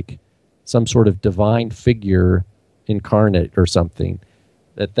is like some sort of divine figure incarnate or something,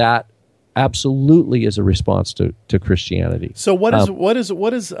 that absolutely is a response to Christianity. So what does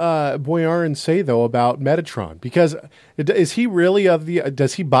Boyarin say though about Metatron? Because is he really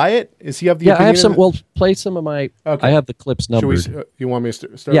does he buy it? Is he of the opinion? I have some. We'll play some of my. Okay. I have the clips numbered. You want me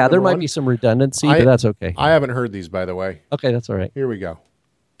to start? Yeah, there might be some redundancy, but that's okay. I haven't heard these, by the way. Okay, that's all right. Here we go.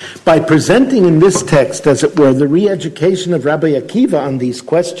 By presenting in this text, as it were, the re-education of Rabbi Akiva on these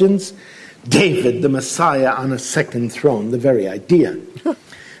questions, David, the Messiah on a second throne, the very idea.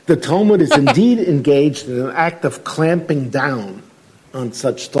 The Talmud is indeed engaged in an act of clamping down on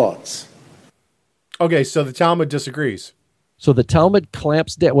such thoughts. Okay, so the Talmud disagrees. So the Talmud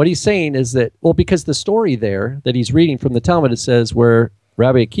clamps down. What he's saying is that, because the story there that he's reading from the Talmud, it says where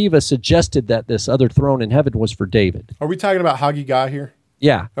Rabbi Akiva suggested that this other throne in heaven was for David. Are we talking about Hagigah here?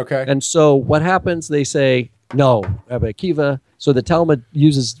 Yeah. Okay. And so what happens, they say, no, Rabbi Akiva. So the Talmud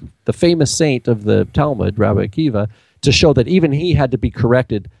uses the famous saint of the Talmud, Rabbi Akiva, to show that even he had to be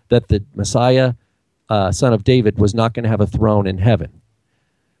corrected, that the Messiah, son of David, was not going to have a throne in heaven.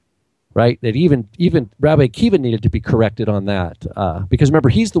 Right? That even Rabbi Akiva needed to be corrected on that. Because remember,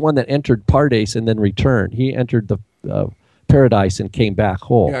 he's the one that entered Pardes and then returned. He entered the paradise and came back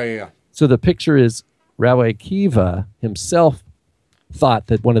whole. Yeah. So the picture is Rabbi Akiva himself thought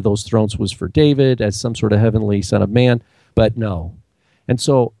that one of those thrones was for David as some sort of heavenly son of man, but no. And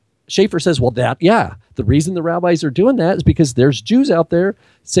so Schaeffer says, the reason the rabbis are doing that is because there's Jews out there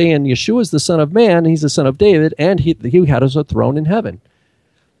saying Yeshua is the son of man, he's the son of David, and he had us a throne in heaven.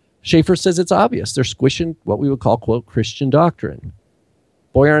 Schaeffer says it's obvious. They're squishing what we would call, quote, Christian doctrine.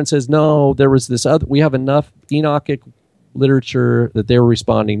 Boyarin says, no, there was this other, we have enough Enochic literature that they were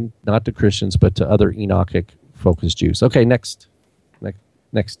responding not to Christians, but to other Enochic-focused Jews. Okay, next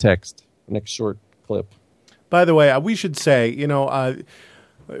text, next short clip. By the way, we should say,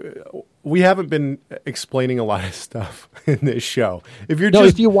 we haven't been explaining a lot of stuff in this show.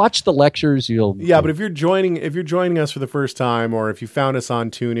 If you watch the lectures, you'll. Yeah, but if you're joining us for the first time, or if you found us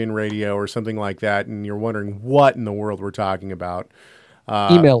on TuneIn Radio or something like that, and you're wondering what in the world we're talking about,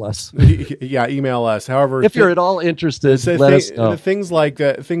 email us. Yeah, email us. However, if you're at all interested, let us know. Things like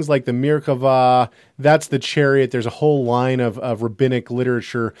the Merkava, that's the chariot. There's a whole line of rabbinic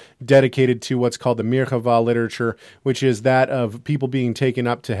literature dedicated to what's called the Merkava literature, which is that of people being taken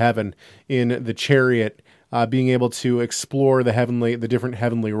up to heaven in the chariot, being able to explore the different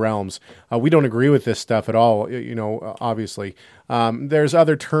heavenly realms. We don't agree with this stuff at all, obviously. There's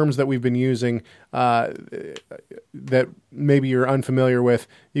other terms that we've been using that maybe you're unfamiliar with.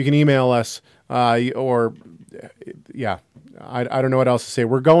 You can email us I don't know what else to say.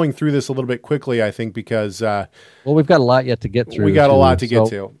 We're going through this a little bit quickly, I think, because we've got a lot yet to get through. We got a lot to get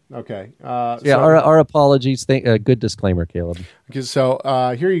to. Okay. Our apologies. Good disclaimer, Caleb. Okay, so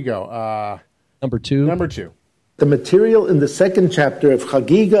here you go. Number two. The material in the second chapter of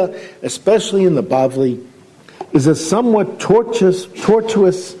Chagiga, especially in the Bavli, is a somewhat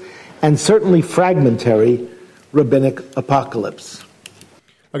tortuous and certainly fragmentary rabbinic apocalypse.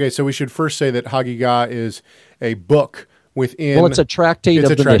 Okay, so we should first say that Hagigah is a book within. Well, it's a tractate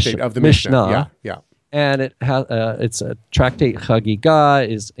of the Mishnah. Yeah. And it's a tractate. Hagigah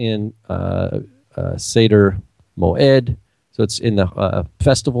is in Seder Moed, so it's in the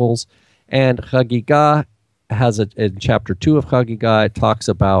festivals. And Hagigah has in chapter 2 of Hagigah, it talks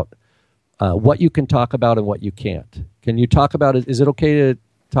about what you can talk about and what you can't. Can you talk about it? Is it okay to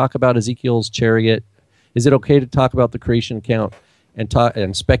talk about Ezekiel's chariot? Is it okay to talk about the creation account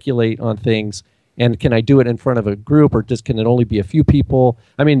and speculate on things? And can I do it in front of a group, or can it only be a few people?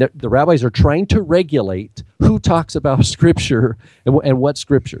 I mean, the rabbis are trying to regulate who talks about Scripture and what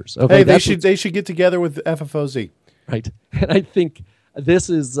Scriptures. Okay, hey, they should get together with FFOZ. Right. And I think this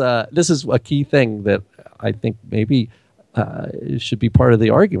is a key thing that I think maybe should be part of the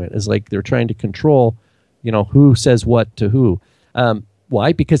argument. Is like they're trying to control, who says what to who.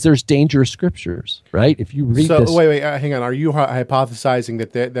 Why? Because there's dangerous scriptures, right? If you read this... Wait, hang on. Are you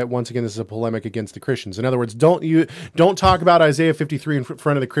hypothesizing that once again this is a polemic against the Christians? In other words, don't talk about Isaiah 53 in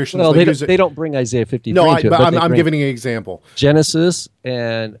front of the Christians. Well, they don't bring Isaiah 53 No, into it. But I'm giving you an example. Genesis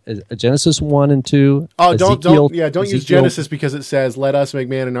and Genesis 1 and 2. Oh, Ezekiel, don't use Genesis because it says, "Let us make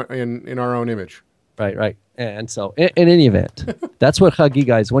man in our own image." Right. And so, in any event, that's what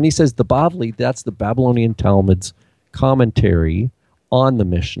Chagiga is. When he says the Bavli, that's the Babylonian Talmud's commentary on the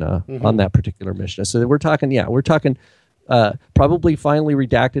Mishnah, on that particular Mishnah. So we're talking probably finally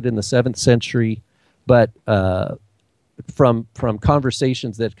redacted in the 7th century, but from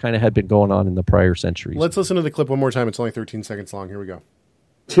conversations that kind of had been going on in the prior centuries. Let's listen to the clip one more time. It's only 13 seconds long. Here we go.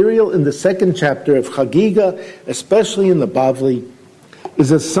 Material in the 2nd chapter of Chagiga, especially in the Bavli,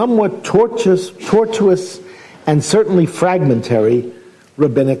 is a somewhat tortuous and certainly fragmentary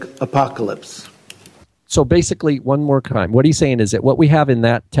rabbinic apocalypse. So basically, one more time, what he's saying is that what we have in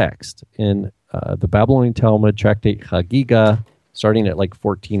that text, in the Babylonian Talmud, Tractate Chagiga, starting at like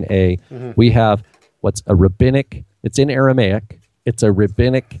 14a, we have what's a rabbinic, it's in Aramaic, it's a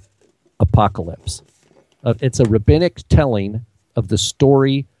rabbinic apocalypse. It's a rabbinic telling of the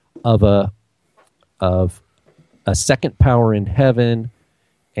story of a second power in heaven,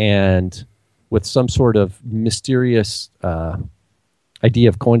 and with some sort of mysterious idea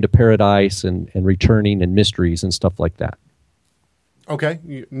of going to paradise and returning and mysteries and stuff like that. Okay,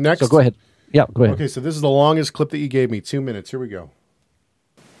 next. So go ahead. Yeah, go ahead. Okay, so this is the longest clip that you gave me, 2 minutes. Here we go.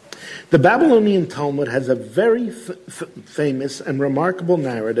 The Babylonian Talmud has a very famous and remarkable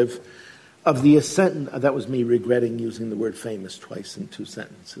narrative of the ascent. That was me regretting using the word famous twice in 2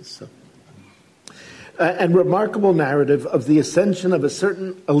 sentences. So. And remarkable narrative of the ascension of a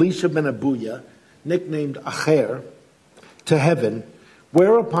certain Elisha ben Abuya, nicknamed Acher, to heaven,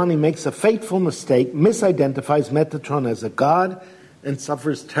 whereupon he makes a fateful mistake, misidentifies Metatron as a god, and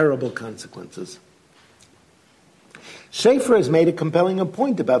suffers terrible consequences. Schaeffer has made a compelling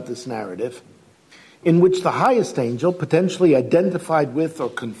point about this narrative, in which the highest angel, potentially identified with or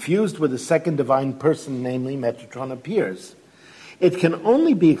confused with a second divine person, namely Metatron, appears. It can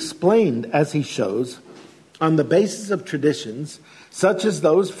only be explained, as he shows, on the basis of traditions such as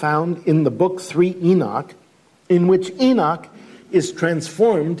those found in the book 3 Enoch, in which Enoch is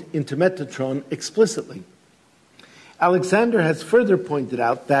transformed into Metatron explicitly. Alexander has further pointed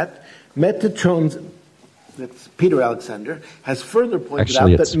out that Peter Alexander has further pointed out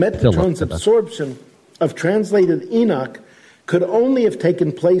that Metatron's absorption of translated Enoch could only have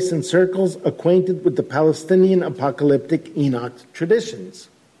taken place in circles acquainted with the Palestinian apocalyptic Enoch traditions.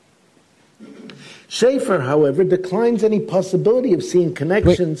 Schaeffer, however, declines any possibility of seeing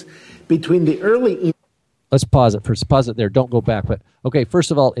connections between the early Enoch. Let's pause it there. Don't go back. But okay, first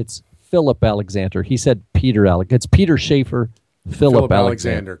of all, it's Philip Alexander. He said Peter Alexander. It's Peter Schaeffer, Philip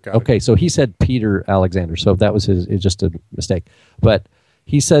Alexander. Okay, so he said Peter Alexander. So that was it's just a mistake. But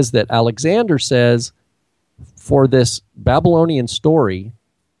he says that Alexander says for this Babylonian story,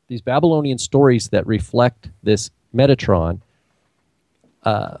 these Babylonian stories that reflect this Metatron,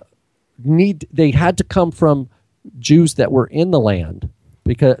 they had to come from Jews that were in the land,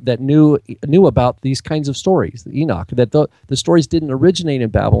 because that knew about these kinds of stories, the Enoch, that the stories didn't originate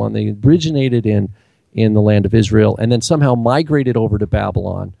in Babylon. They originated in the land of Israel and then somehow migrated over to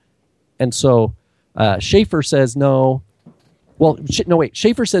Babylon. And so Schaeffer says no. Well,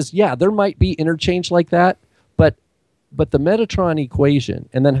 Schaeffer says, yeah, there might be interchange like that, but the Metatron equation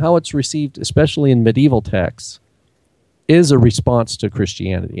and then how it's received, especially in medieval texts, is a response to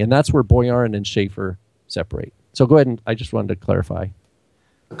Christianity. And that's where Boyarin and Schaeffer separate. So go ahead, and I just wanted to clarify.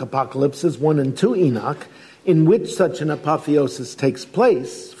 Apocalypses 1 and 2 Enoch, in which such an apotheosis takes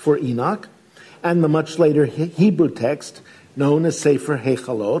place for Enoch, and the much later Hebrew text known as Sefer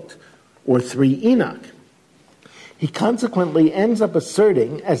Hechalot, or 3 Enoch. He consequently ends up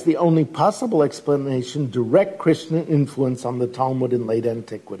asserting, as the only possible explanation, direct Christian influence on the Talmud in late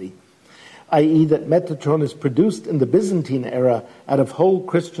antiquity, i.e. that Metatron is produced in the Byzantine era out of whole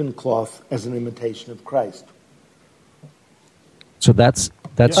Christian cloth as an imitation of Christ. So that's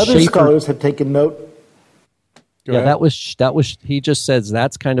other Schaeffer. Scholars have taken note. That was. He just says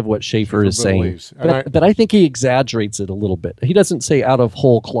that's kind of what Schaeffer is saying, but I think he exaggerates it a little bit. He doesn't say out of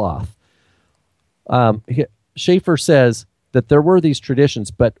whole cloth. Schaeffer says that there were these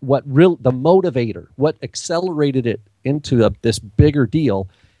traditions, but the motivator, what accelerated it into this bigger deal,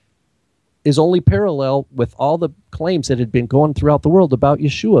 is only parallel with all the claims that had been going throughout the world about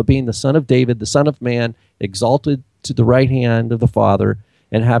Yeshua being the Son of David, the Son of Man, exalted to the right hand of the Father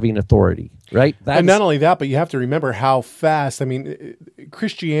and having authority, right? And not only that, but you have to remember how fast, I mean,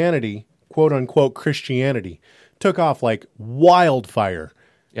 Christianity, quote unquote Christianity, took off like wildfire.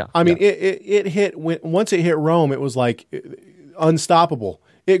 Yeah. I mean, it hit, once it hit Rome, it was like unstoppable.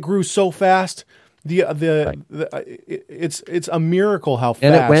 It grew so fast. It's a miracle how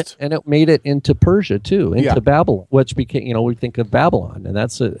fast. And it made it into Persia too, into Babylon, which became, we think of Babylon, and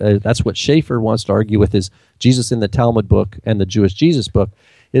that's what Schaeffer wants to argue with his Jesus in the Talmud book and the Jewish Jesus book,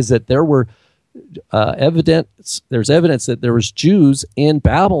 is that there were there's evidence that there was Jews in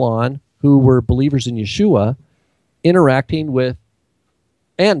Babylon who were believers in Yeshua interacting with,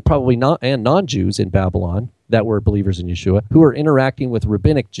 and probably non-Jews in Babylon that were believers in Yeshua who were interacting with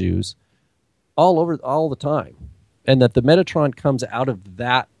rabbinic Jews all the time, and that the Metatron comes out of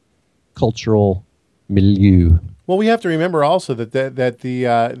that cultural milieu. Well, we have to remember also that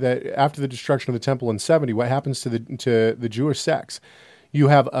after the destruction of the temple in 70, what happens to the Jewish sects? You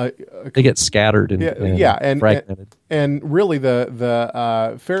have they get scattered and fragmented, and really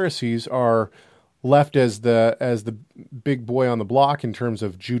the Pharisees are left as the big boy on the block in terms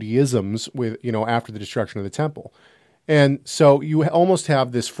of Judaisms after the destruction of the temple. And so you almost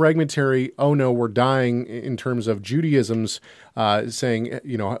have this fragmentary, oh no, we're dying in terms of Judaisms, saying,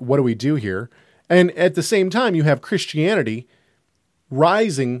 what do we do here? And at the same time, you have Christianity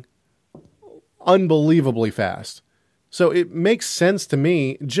rising unbelievably fast. So it makes sense to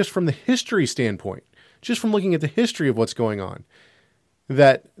me, just from the history standpoint, just from looking at the history of what's going on,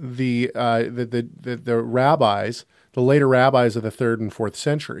 that the rabbis, the later rabbis of the 3rd and 4th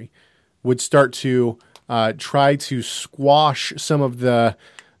century, would start to try to squash some of the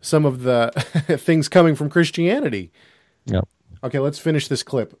things coming from Christianity. Yep. Okay, let's finish this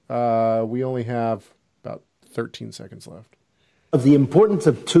clip. We only have about 13 seconds left. Of the importance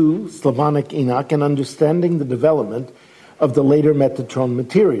of Slavonic Enoch and understanding the development of the later Metatron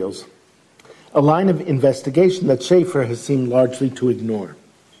materials, a line of investigation that Schaeffer has seemed largely to ignore.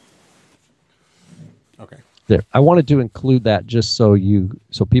 Okay. There, I wanted to include that just so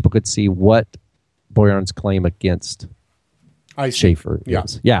people could see what Boyarin's claim against Schaeffer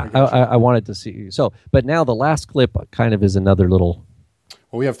is. Yeah, I wanted to see. So, but now the last clip kind of is another little.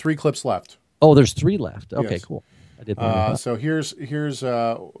 Well, we have 3 clips left. Oh, there's 3 left. Okay, yes. Cool. I didn't know that. So here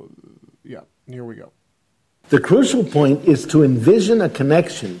we go. The crucial point is to envision a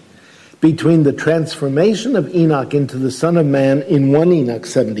connection between the transformation of Enoch into the Son of Man in 1 Enoch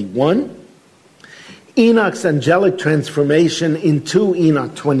 71, Enoch's angelic transformation in 2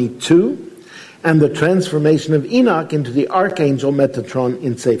 Enoch 22, and the transformation of Enoch into the archangel Metatron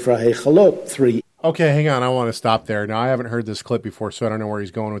in Sefer HaEchalot 3. Okay, hang on. I want to stop there. Now, I haven't heard this clip before, so I don't know where he's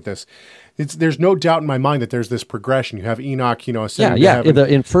going with this. There's no doubt in my mind that there's this progression. You have Enoch, ascending to heaven.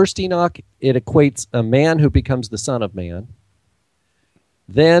 In First Enoch, it equates a man who becomes the Son of Man.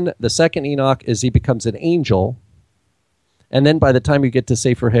 Then the second Enoch is he becomes an angel. And then by the time you get to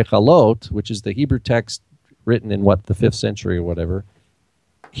Sefer HaEchalot, which is the Hebrew text written in the 5th century or whatever,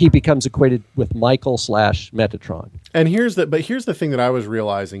 he becomes equated with Michael / Metatron. And here's the thing that I was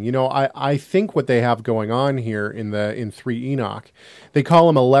realizing. I think what they have going on here in 3 Enoch, they call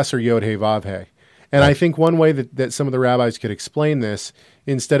him a lesser Yod He Vav He. And I think one way that some of the rabbis could explain this,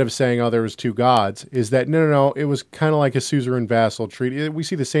 instead of saying, there was 2 gods, is that no, it was kind of like a suzerain vassal treaty. We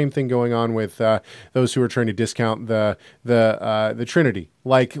see the same thing going on with those who are trying to discount the Trinity,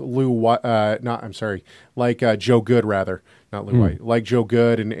 like Joe Good rather. Not Lou White, like Joe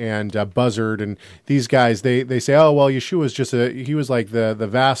Good and Buzzard and these guys. They say, oh well, Yeshua was he was like the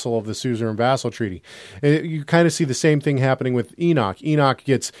vassal of the suzerain vassal treaty. You kind of see the same thing happening with Enoch. Enoch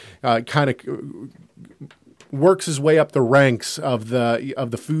gets kind of works his way up the ranks of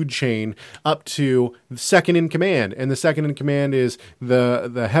the food chain up to second in command, and the second in command is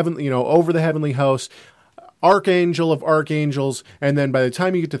the heavenly, over the heavenly host, archangel of archangels, and then by the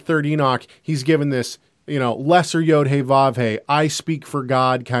time you get to 3rd Enoch, he's given this. Lesser Yod He Vav He, I speak for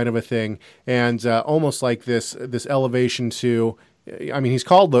God kind of a thing, and almost like this elevation to, he's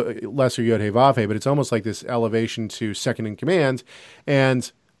called the Lesser Yod He Vav He, but it's almost like this elevation to second in command,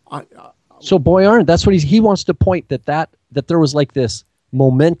 and so Boyarin, that's what he wants to point that there was like this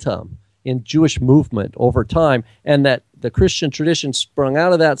momentum in Jewish movement over time, and that the Christian tradition sprung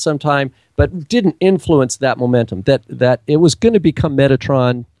out of that sometime, but didn't influence that momentum. That it was going to become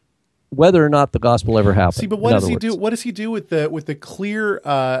Metatron, whether or not the gospel ever happened. See, but what does he do? What does he do with the clear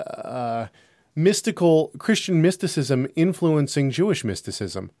mystical Christian mysticism influencing Jewish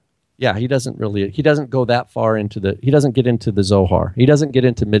mysticism? Yeah, he doesn't go that far he doesn't get into the Zohar. He doesn't get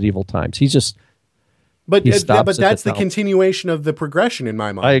into medieval times. He just But that's the continuation of the progression in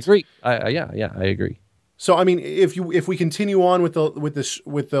my mind. I agree. I agree. So I mean, if we continue on with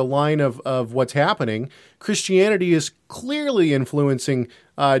the line of what's happening, Christianity is clearly influencing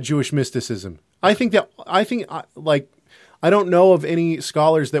Jewish mysticism. I don't know of any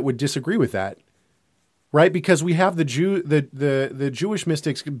scholars that would disagree with that, right? Because we have the Jewish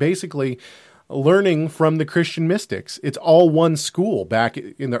mystics basically learning from the Christian mystics. It's all one school back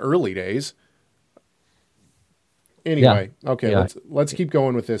in the early days. Anyway, okay, let's keep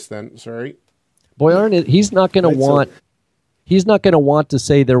going with this then. Sorry. Boyarin, he's not going to want. He's not going to want to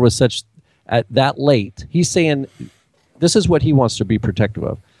say there was such at that late. He's saying this is what he wants to be protective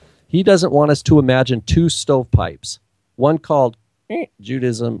of. He doesn't want us to imagine two stovepipes, one called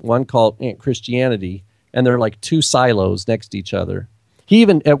Judaism, one called Christianity, and they're like two silos next to each other. He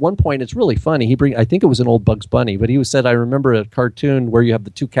even at one point, it's really funny. I think it was an old Bugs Bunny, but he said, "I remember a cartoon where you have the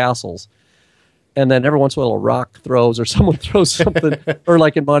two castles." And then every once in a while, a rock throws or someone throws something, or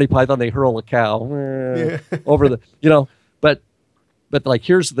like in Monty Python, they hurl a cow over the, But like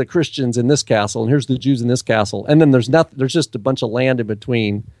here's the Christians in this castle, and here's the Jews in this castle, and then there's just a bunch of land in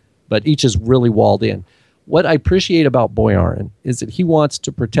between, but each is really walled in. What I appreciate about Boyarin is that he wants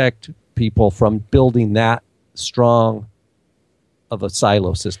to protect people from building that strong of a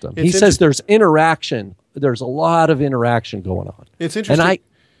silo system. He says there's interaction. There's a lot of interaction going on. It's interesting.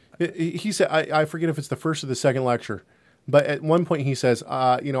 He said, I forget if it's the first or the second lecture, but at one point he says,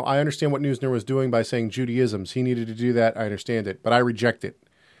 I understand what Neusner was doing by saying Judaisms. He needed to do that. I understand it, but I reject it.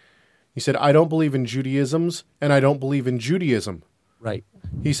 He said, I don't believe in Judaisms, and I don't believe in Judaism. Right.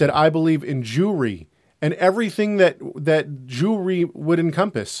 He said, I believe in Jewry and everything that Jewry would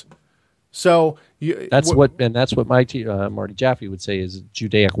encompass. So that's what Marty Jaffe would say is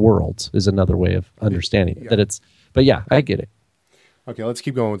Judaic worlds is another way of understanding it. But I get it. Okay, let's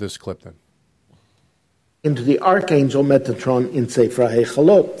keep going with this clip then. Into the archangel Metatron in Sefer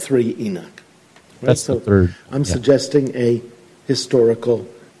HaEchalot 3 Enoch. Right? That's the third. I'm suggesting a historical,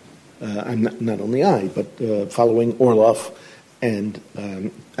 not only I, but following Orloff and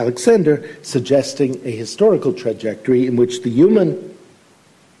Alexander, suggesting a historical trajectory in which the human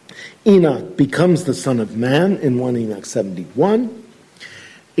Enoch becomes the son of man in 1 Enoch 71,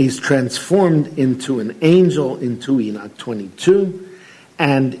 is transformed into an angel in 2 Enoch 22,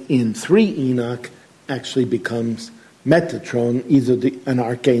 and in 3 Enoch actually becomes Metatron, either an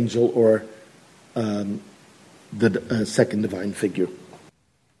archangel or the second divine figure.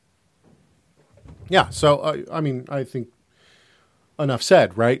 Yeah, so I think enough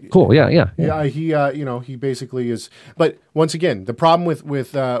said, right? Cool. Yeah. He basically is. But once again, the problem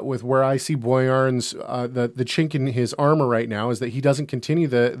with where I see Boyarin's the chink in his armor right now is that he doesn't continue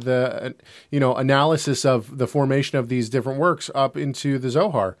the analysis of the formation of these different works up into the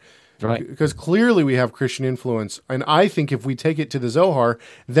Zohar. Right. Because clearly we have Christian influence, and I think if we take it to the Zohar,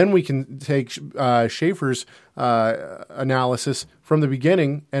 then we can take Schaeffer's analysis from the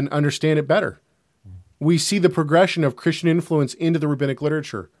beginning and understand it better. We see the progression of Christian influence into the rabbinic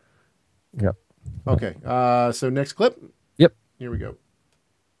literature. Yep. Okay. So next clip. Yep. Here we go.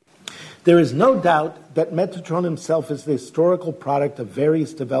 There is no doubt that Metatron himself is the historical product of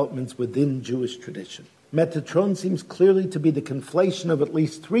various developments within Jewish tradition. Metatron seems clearly to be the conflation of at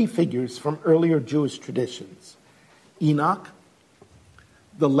least 3 figures from earlier Jewish traditions. Enoch,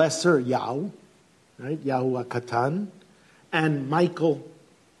 the lesser Yahu, right, Yahu HaKatan, and Michael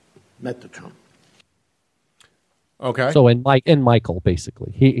Metatron. Okay. So in Michael,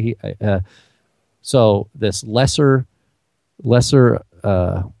 basically, so this lesser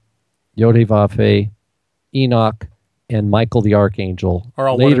Yod-Heh-Vav-Heh, Enoch, and Michael the Archangel are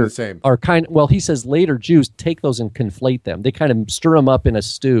all one and the same. He says later Jews take those and conflate them. They kind of stir them up in a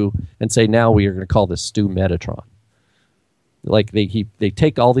stew and say, now we are going to call this stew Metatron. Like they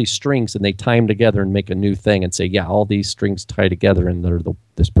take all these strings and they tie them together and make a new thing and say, yeah, all these strings tie together and they're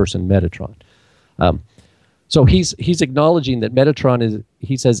this person Metatron. So he's acknowledging that Metatron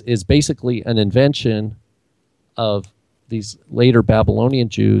is basically an invention of these later Babylonian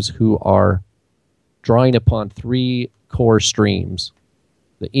Jews who are drawing upon 3 core streams: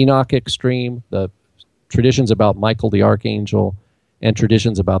 the Enochic stream, the traditions about Michael the Archangel, and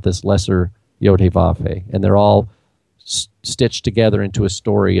traditions about this lesser Yod-Heh-Vav-Heh, and they're all stitched together into a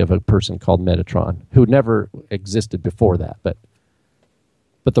story of a person called Metatron who never existed before that, but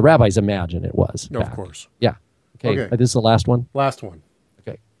the rabbis imagine it was. No, of course. Yeah. Okay. This is the last one? Last one.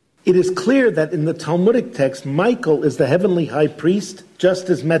 Okay. It is clear that in the Talmudic text, Michael is the heavenly high priest, just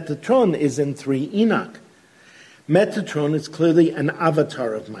as Metatron is in 3 Enoch. Metatron is clearly an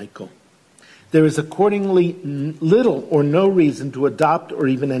avatar of Michael. There is accordingly little or no reason to adopt or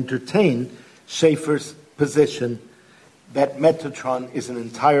even entertain Schaeffer's position that Metatron is an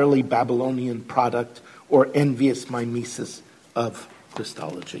entirely Babylonian product or envious mimesis of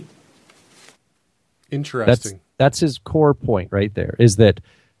Christology. Interesting. That's his core point right there, is that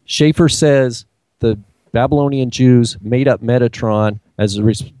Schaeffer says the Babylonian Jews made up Metatron as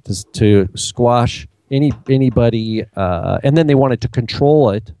to squash anybody, and then they wanted to control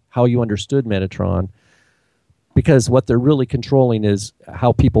it, how you understood Metatron, because what they're really controlling is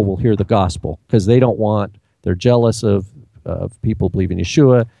how people will hear the gospel, because they're jealous of people believing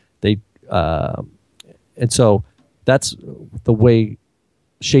Yeshua. And so that's the way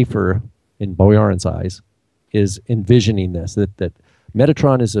Schaeffer, in Boyarin's eyes, is envisioning this, that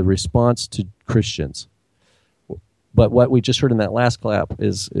Metatron is a response to Christians. But what we just heard in that last clap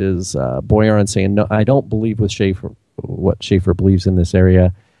is Boyarin saying, no, I don't believe with Schaeffer what Schaeffer believes in this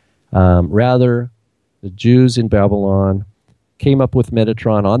area. Rather, the Jews in Babylon came up with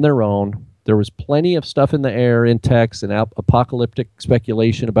Metatron on their own. There was plenty of stuff in the air in text and apocalyptic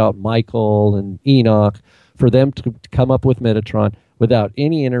speculation about Michael and Enoch for them to come up with Metatron without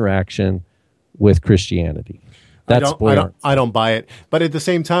any interaction with Christianity. I don't buy it. But at the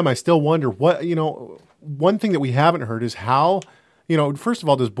same time, I still wonder one thing that we haven't heard is how, first of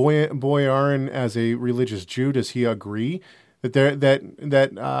all, does Boyarin, as a religious Jew, does he agree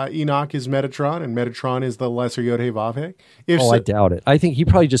that Enoch is Metatron and Metatron is the lesser Yod-Heh-Vav-Heh? I doubt it. I think he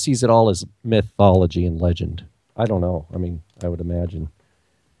probably just sees it all as mythology and legend. I don't know. I mean, I would imagine.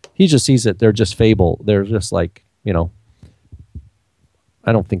 He just sees it. They're just fable. They're just like, I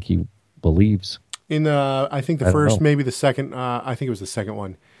don't think he believes. In I think the first, maybe the second, I think it was the second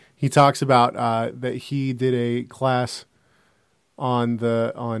one, he talks about that he did a class on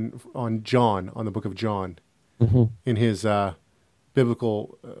John, on the book of John, in his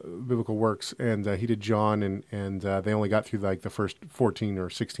biblical works, and he did John, and they only got through like the first 14 or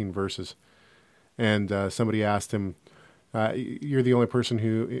 16 verses, and somebody asked him, "You're the only person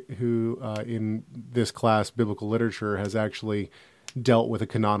who in this class, biblical literature, has actually dealt with a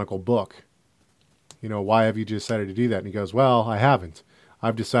canonical book. Why have you decided to do that?" And he goes, "Well, I haven't.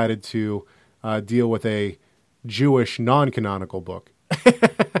 I've decided to deal with a Jewish non-canonical book."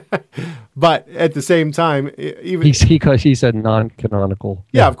 But at the same time, even he said non-canonical.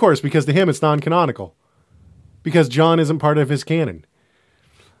 Yeah, of course, because to him it's non-canonical, because John isn't part of his canon.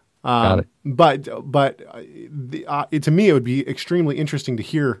 Got it. But to me, it would be extremely interesting to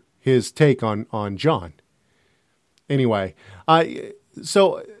hear his take on John. Anyway,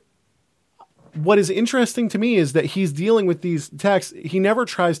 so what is interesting to me is that he's dealing with these texts. He never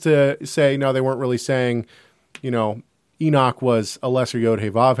tries to say, no, they weren't really saying, Enoch was a lesser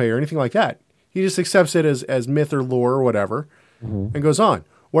Yod-Heh-Vav-Heh or anything like that. He just accepts it as myth or lore or whatever, and goes on.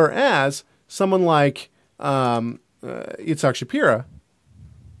 Whereas someone like Yitzhak Shapira,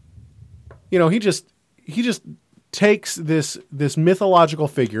 he just takes this mythological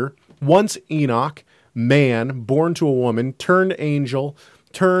figure, once Enoch, man, born to a woman, turned angel,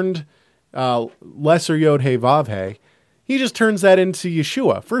 turned lesser Yod-Heh-Vav-Heh. He just turns that into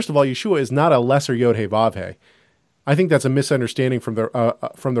Yeshua. First of all, Yeshua is not a lesser Yod-Heh-Vav-Heh. I think that's a misunderstanding from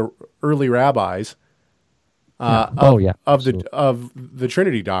the early rabbis of the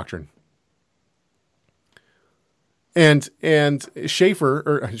Trinity doctrine. And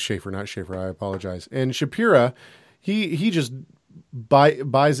Schaeffer, not Schaeffer, I apologize. And Shapira, he just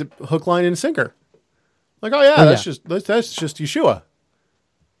buys it hook, line, and sinker. Like, that's just Yeshua.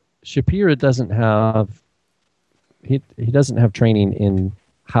 Shapira doesn't have he doesn't have training in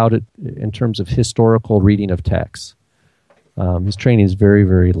in terms of historical reading of texts. His training is very,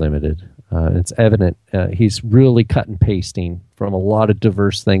 very limited. It's evident he's really cut and pasting from a lot of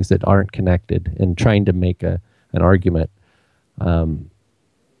diverse things that aren't connected and trying to make an argument.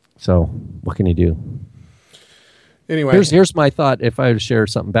 So what can you do? Anyway, here's my thought. If I would share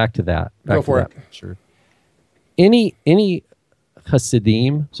something back to that, go for it. Sure. Any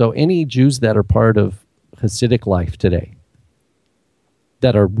Hasidim, so any Jews that are part of Hasidic life today,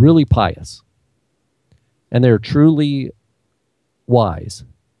 that are really pious, and they're truly wise,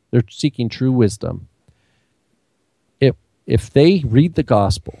 they're seeking true wisdom. If they read the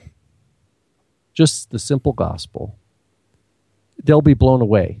gospel, just the simple gospel, they'll be blown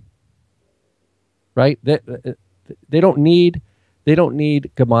away. Right? They don't need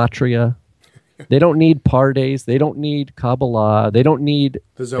gematria. They don't need pardes. They don't need Kabbalah. They don't need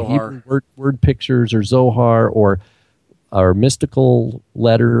the Zohar word pictures or Zohar or mystical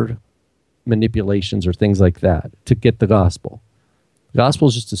letter manipulations or things like that to get the gospel. The gospel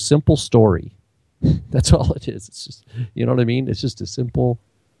is just a simple story. That's all it is. It's just, you know what I mean? It's just a simple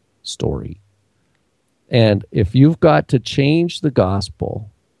story. And if you've got to change the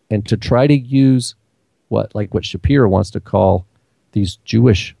gospel and to try to use what Shapira wants to call these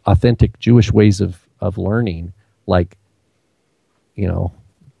authentic Jewish ways of of learning, like,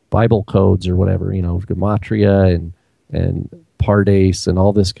 Bible codes or whatever, gematria and pardes and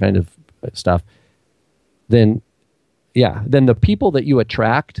all this kind of stuff, then the people that you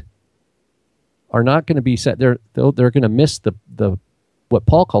attract are not going to be set. They're going to miss the what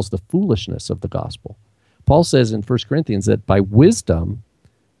Paul calls the foolishness of the gospel. Paul says in 1 Corinthians that by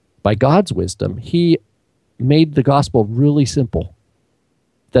God's wisdom, he made the gospel really simple.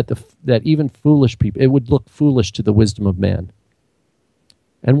 That even foolish people, it would look foolish to the wisdom of man.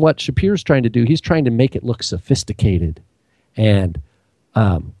 And what Shapir's trying to do, he's trying to make it look sophisticated and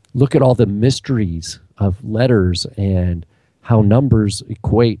look at all the mysteries of letters and how numbers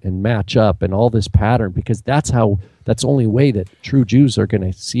equate and match up and all this pattern, because that's the only way that true Jews are going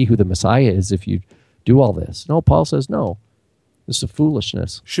to see who the Messiah is if you do all this. No, Paul says no. This is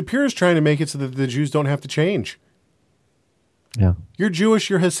foolishness. Shapir's trying to make it so that the Jews don't have to change. Yeah. You're Jewish,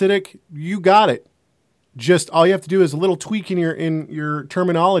 you're Hasidic, you got it. Just all you have to do is a little tweak in your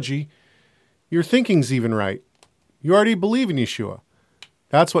terminology. Your thinking's even right. You already believe in Yeshua.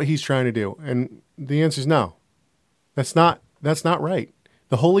 That's what he's trying to do. And the answer is no. That's not right.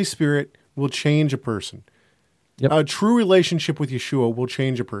 The Holy Spirit will change a person. Yep. A true relationship with Yeshua will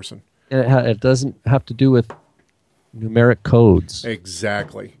change a person. And it doesn't have to do with numeric codes.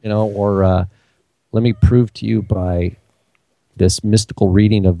 Exactly. Or let me prove to you by this mystical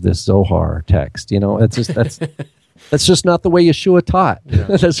reading of this Zohar text. It's just that's just not the way Yeshua taught. Yeah.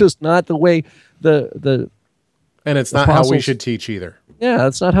 That's just not the way the and it's not how we should teach either. Yeah,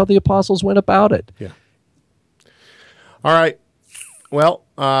 that's not how the apostles went about it. Yeah. All right. Well,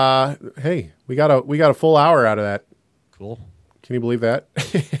 hey, we got a full hour out of that. Cool. Can you believe that?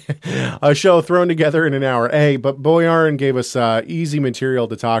 A show thrown together in an hour. Hey, but Boyarin gave us easy material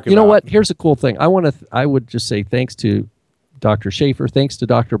to talk about. You know what? Here's a cool thing. I would just say thanks to Dr. Schaefer, thanks to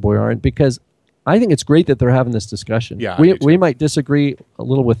Dr. Boyarin, because I think it's great that they're having this discussion. Yeah, we might disagree a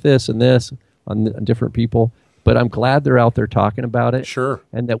little with this and this on different people, but I'm glad they're out there talking about it. Sure.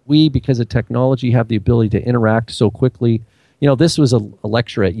 And that we, because of technology, have the ability to interact so quickly. This was a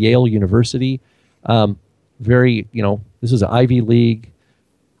lecture at Yale University. This is an Ivy League,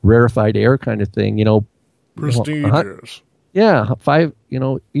 rarefied air kind of thing. Prestigious. Yeah,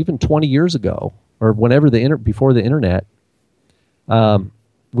 even 20 years ago, or whenever before the internet,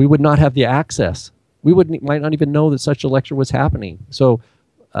 we would not have the access. We might not even know that such a lecture was happening. So,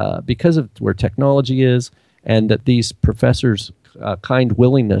 because of where technology is, and that these professors' kind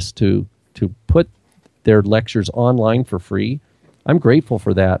willingness to put their lectures online for free, I'm grateful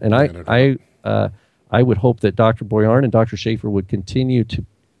for that. And I would hope that Dr. Boyarin and Dr. Schaefer would continue to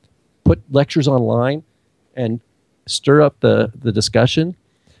put lectures online and stir up the discussion,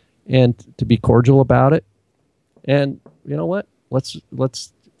 and to be cordial about it. And you know what? Let's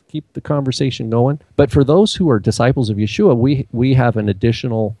keep the conversation going. But for those who are disciples of Yeshua, we have an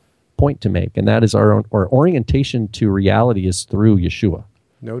additional point to make, and that is our orientation to reality is through Yeshua.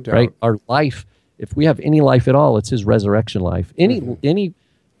 No doubt. Right? Our life, if we have any life at all, it's his resurrection life. Any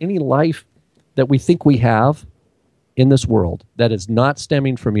life that we think we have in this world that is not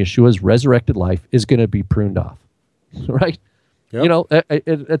stemming from Yeshua's resurrected life is going to be pruned off. Right? Yep.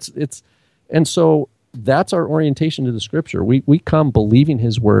 It's and so that's our orientation to the Scripture. We come believing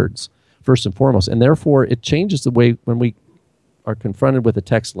his words first and foremost, and therefore it changes the way when we are confronted with a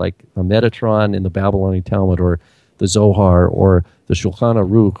text like a Metatron in the Babylonian Talmud, or the Zohar, or the Shulchan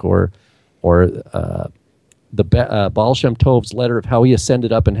Aruch, or the Baal Shem Tov's letter of how he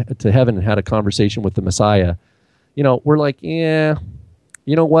ascended up to heaven and had a conversation with the Messiah. We're like, yeah,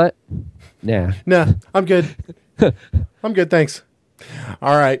 you know what? Nah, I'm good. I'm good, thanks.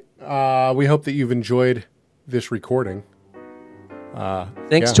 All right. We hope that you've enjoyed this recording.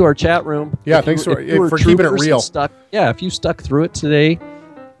 Thanks to our chat room. Yeah, thanks for keeping it real. If you stuck through it today,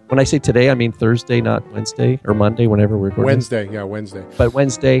 when I say today, I mean Thursday, not Wednesday or Monday, whenever we're recording. Wednesday. But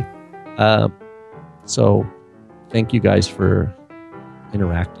Wednesday. So thank you guys for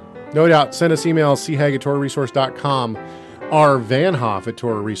interacting. No doubt. Send us emails, chag@torahresource.com, or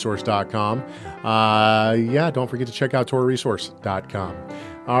vanhoff@torahresource.com. Don't forget to check out torahresource.com.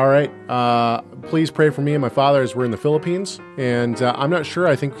 All right. Please pray for me and my father as we're in the Philippines. And I'm not sure.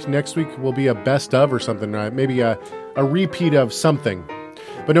 I think next week will be a best of or something. Maybe a repeat of something.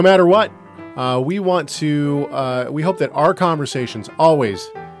 But no matter what, we hope that our conversations always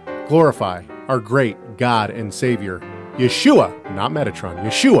glorify our great God and Savior, Yeshua, not Metatron,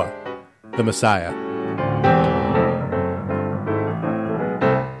 Yeshua, the Messiah.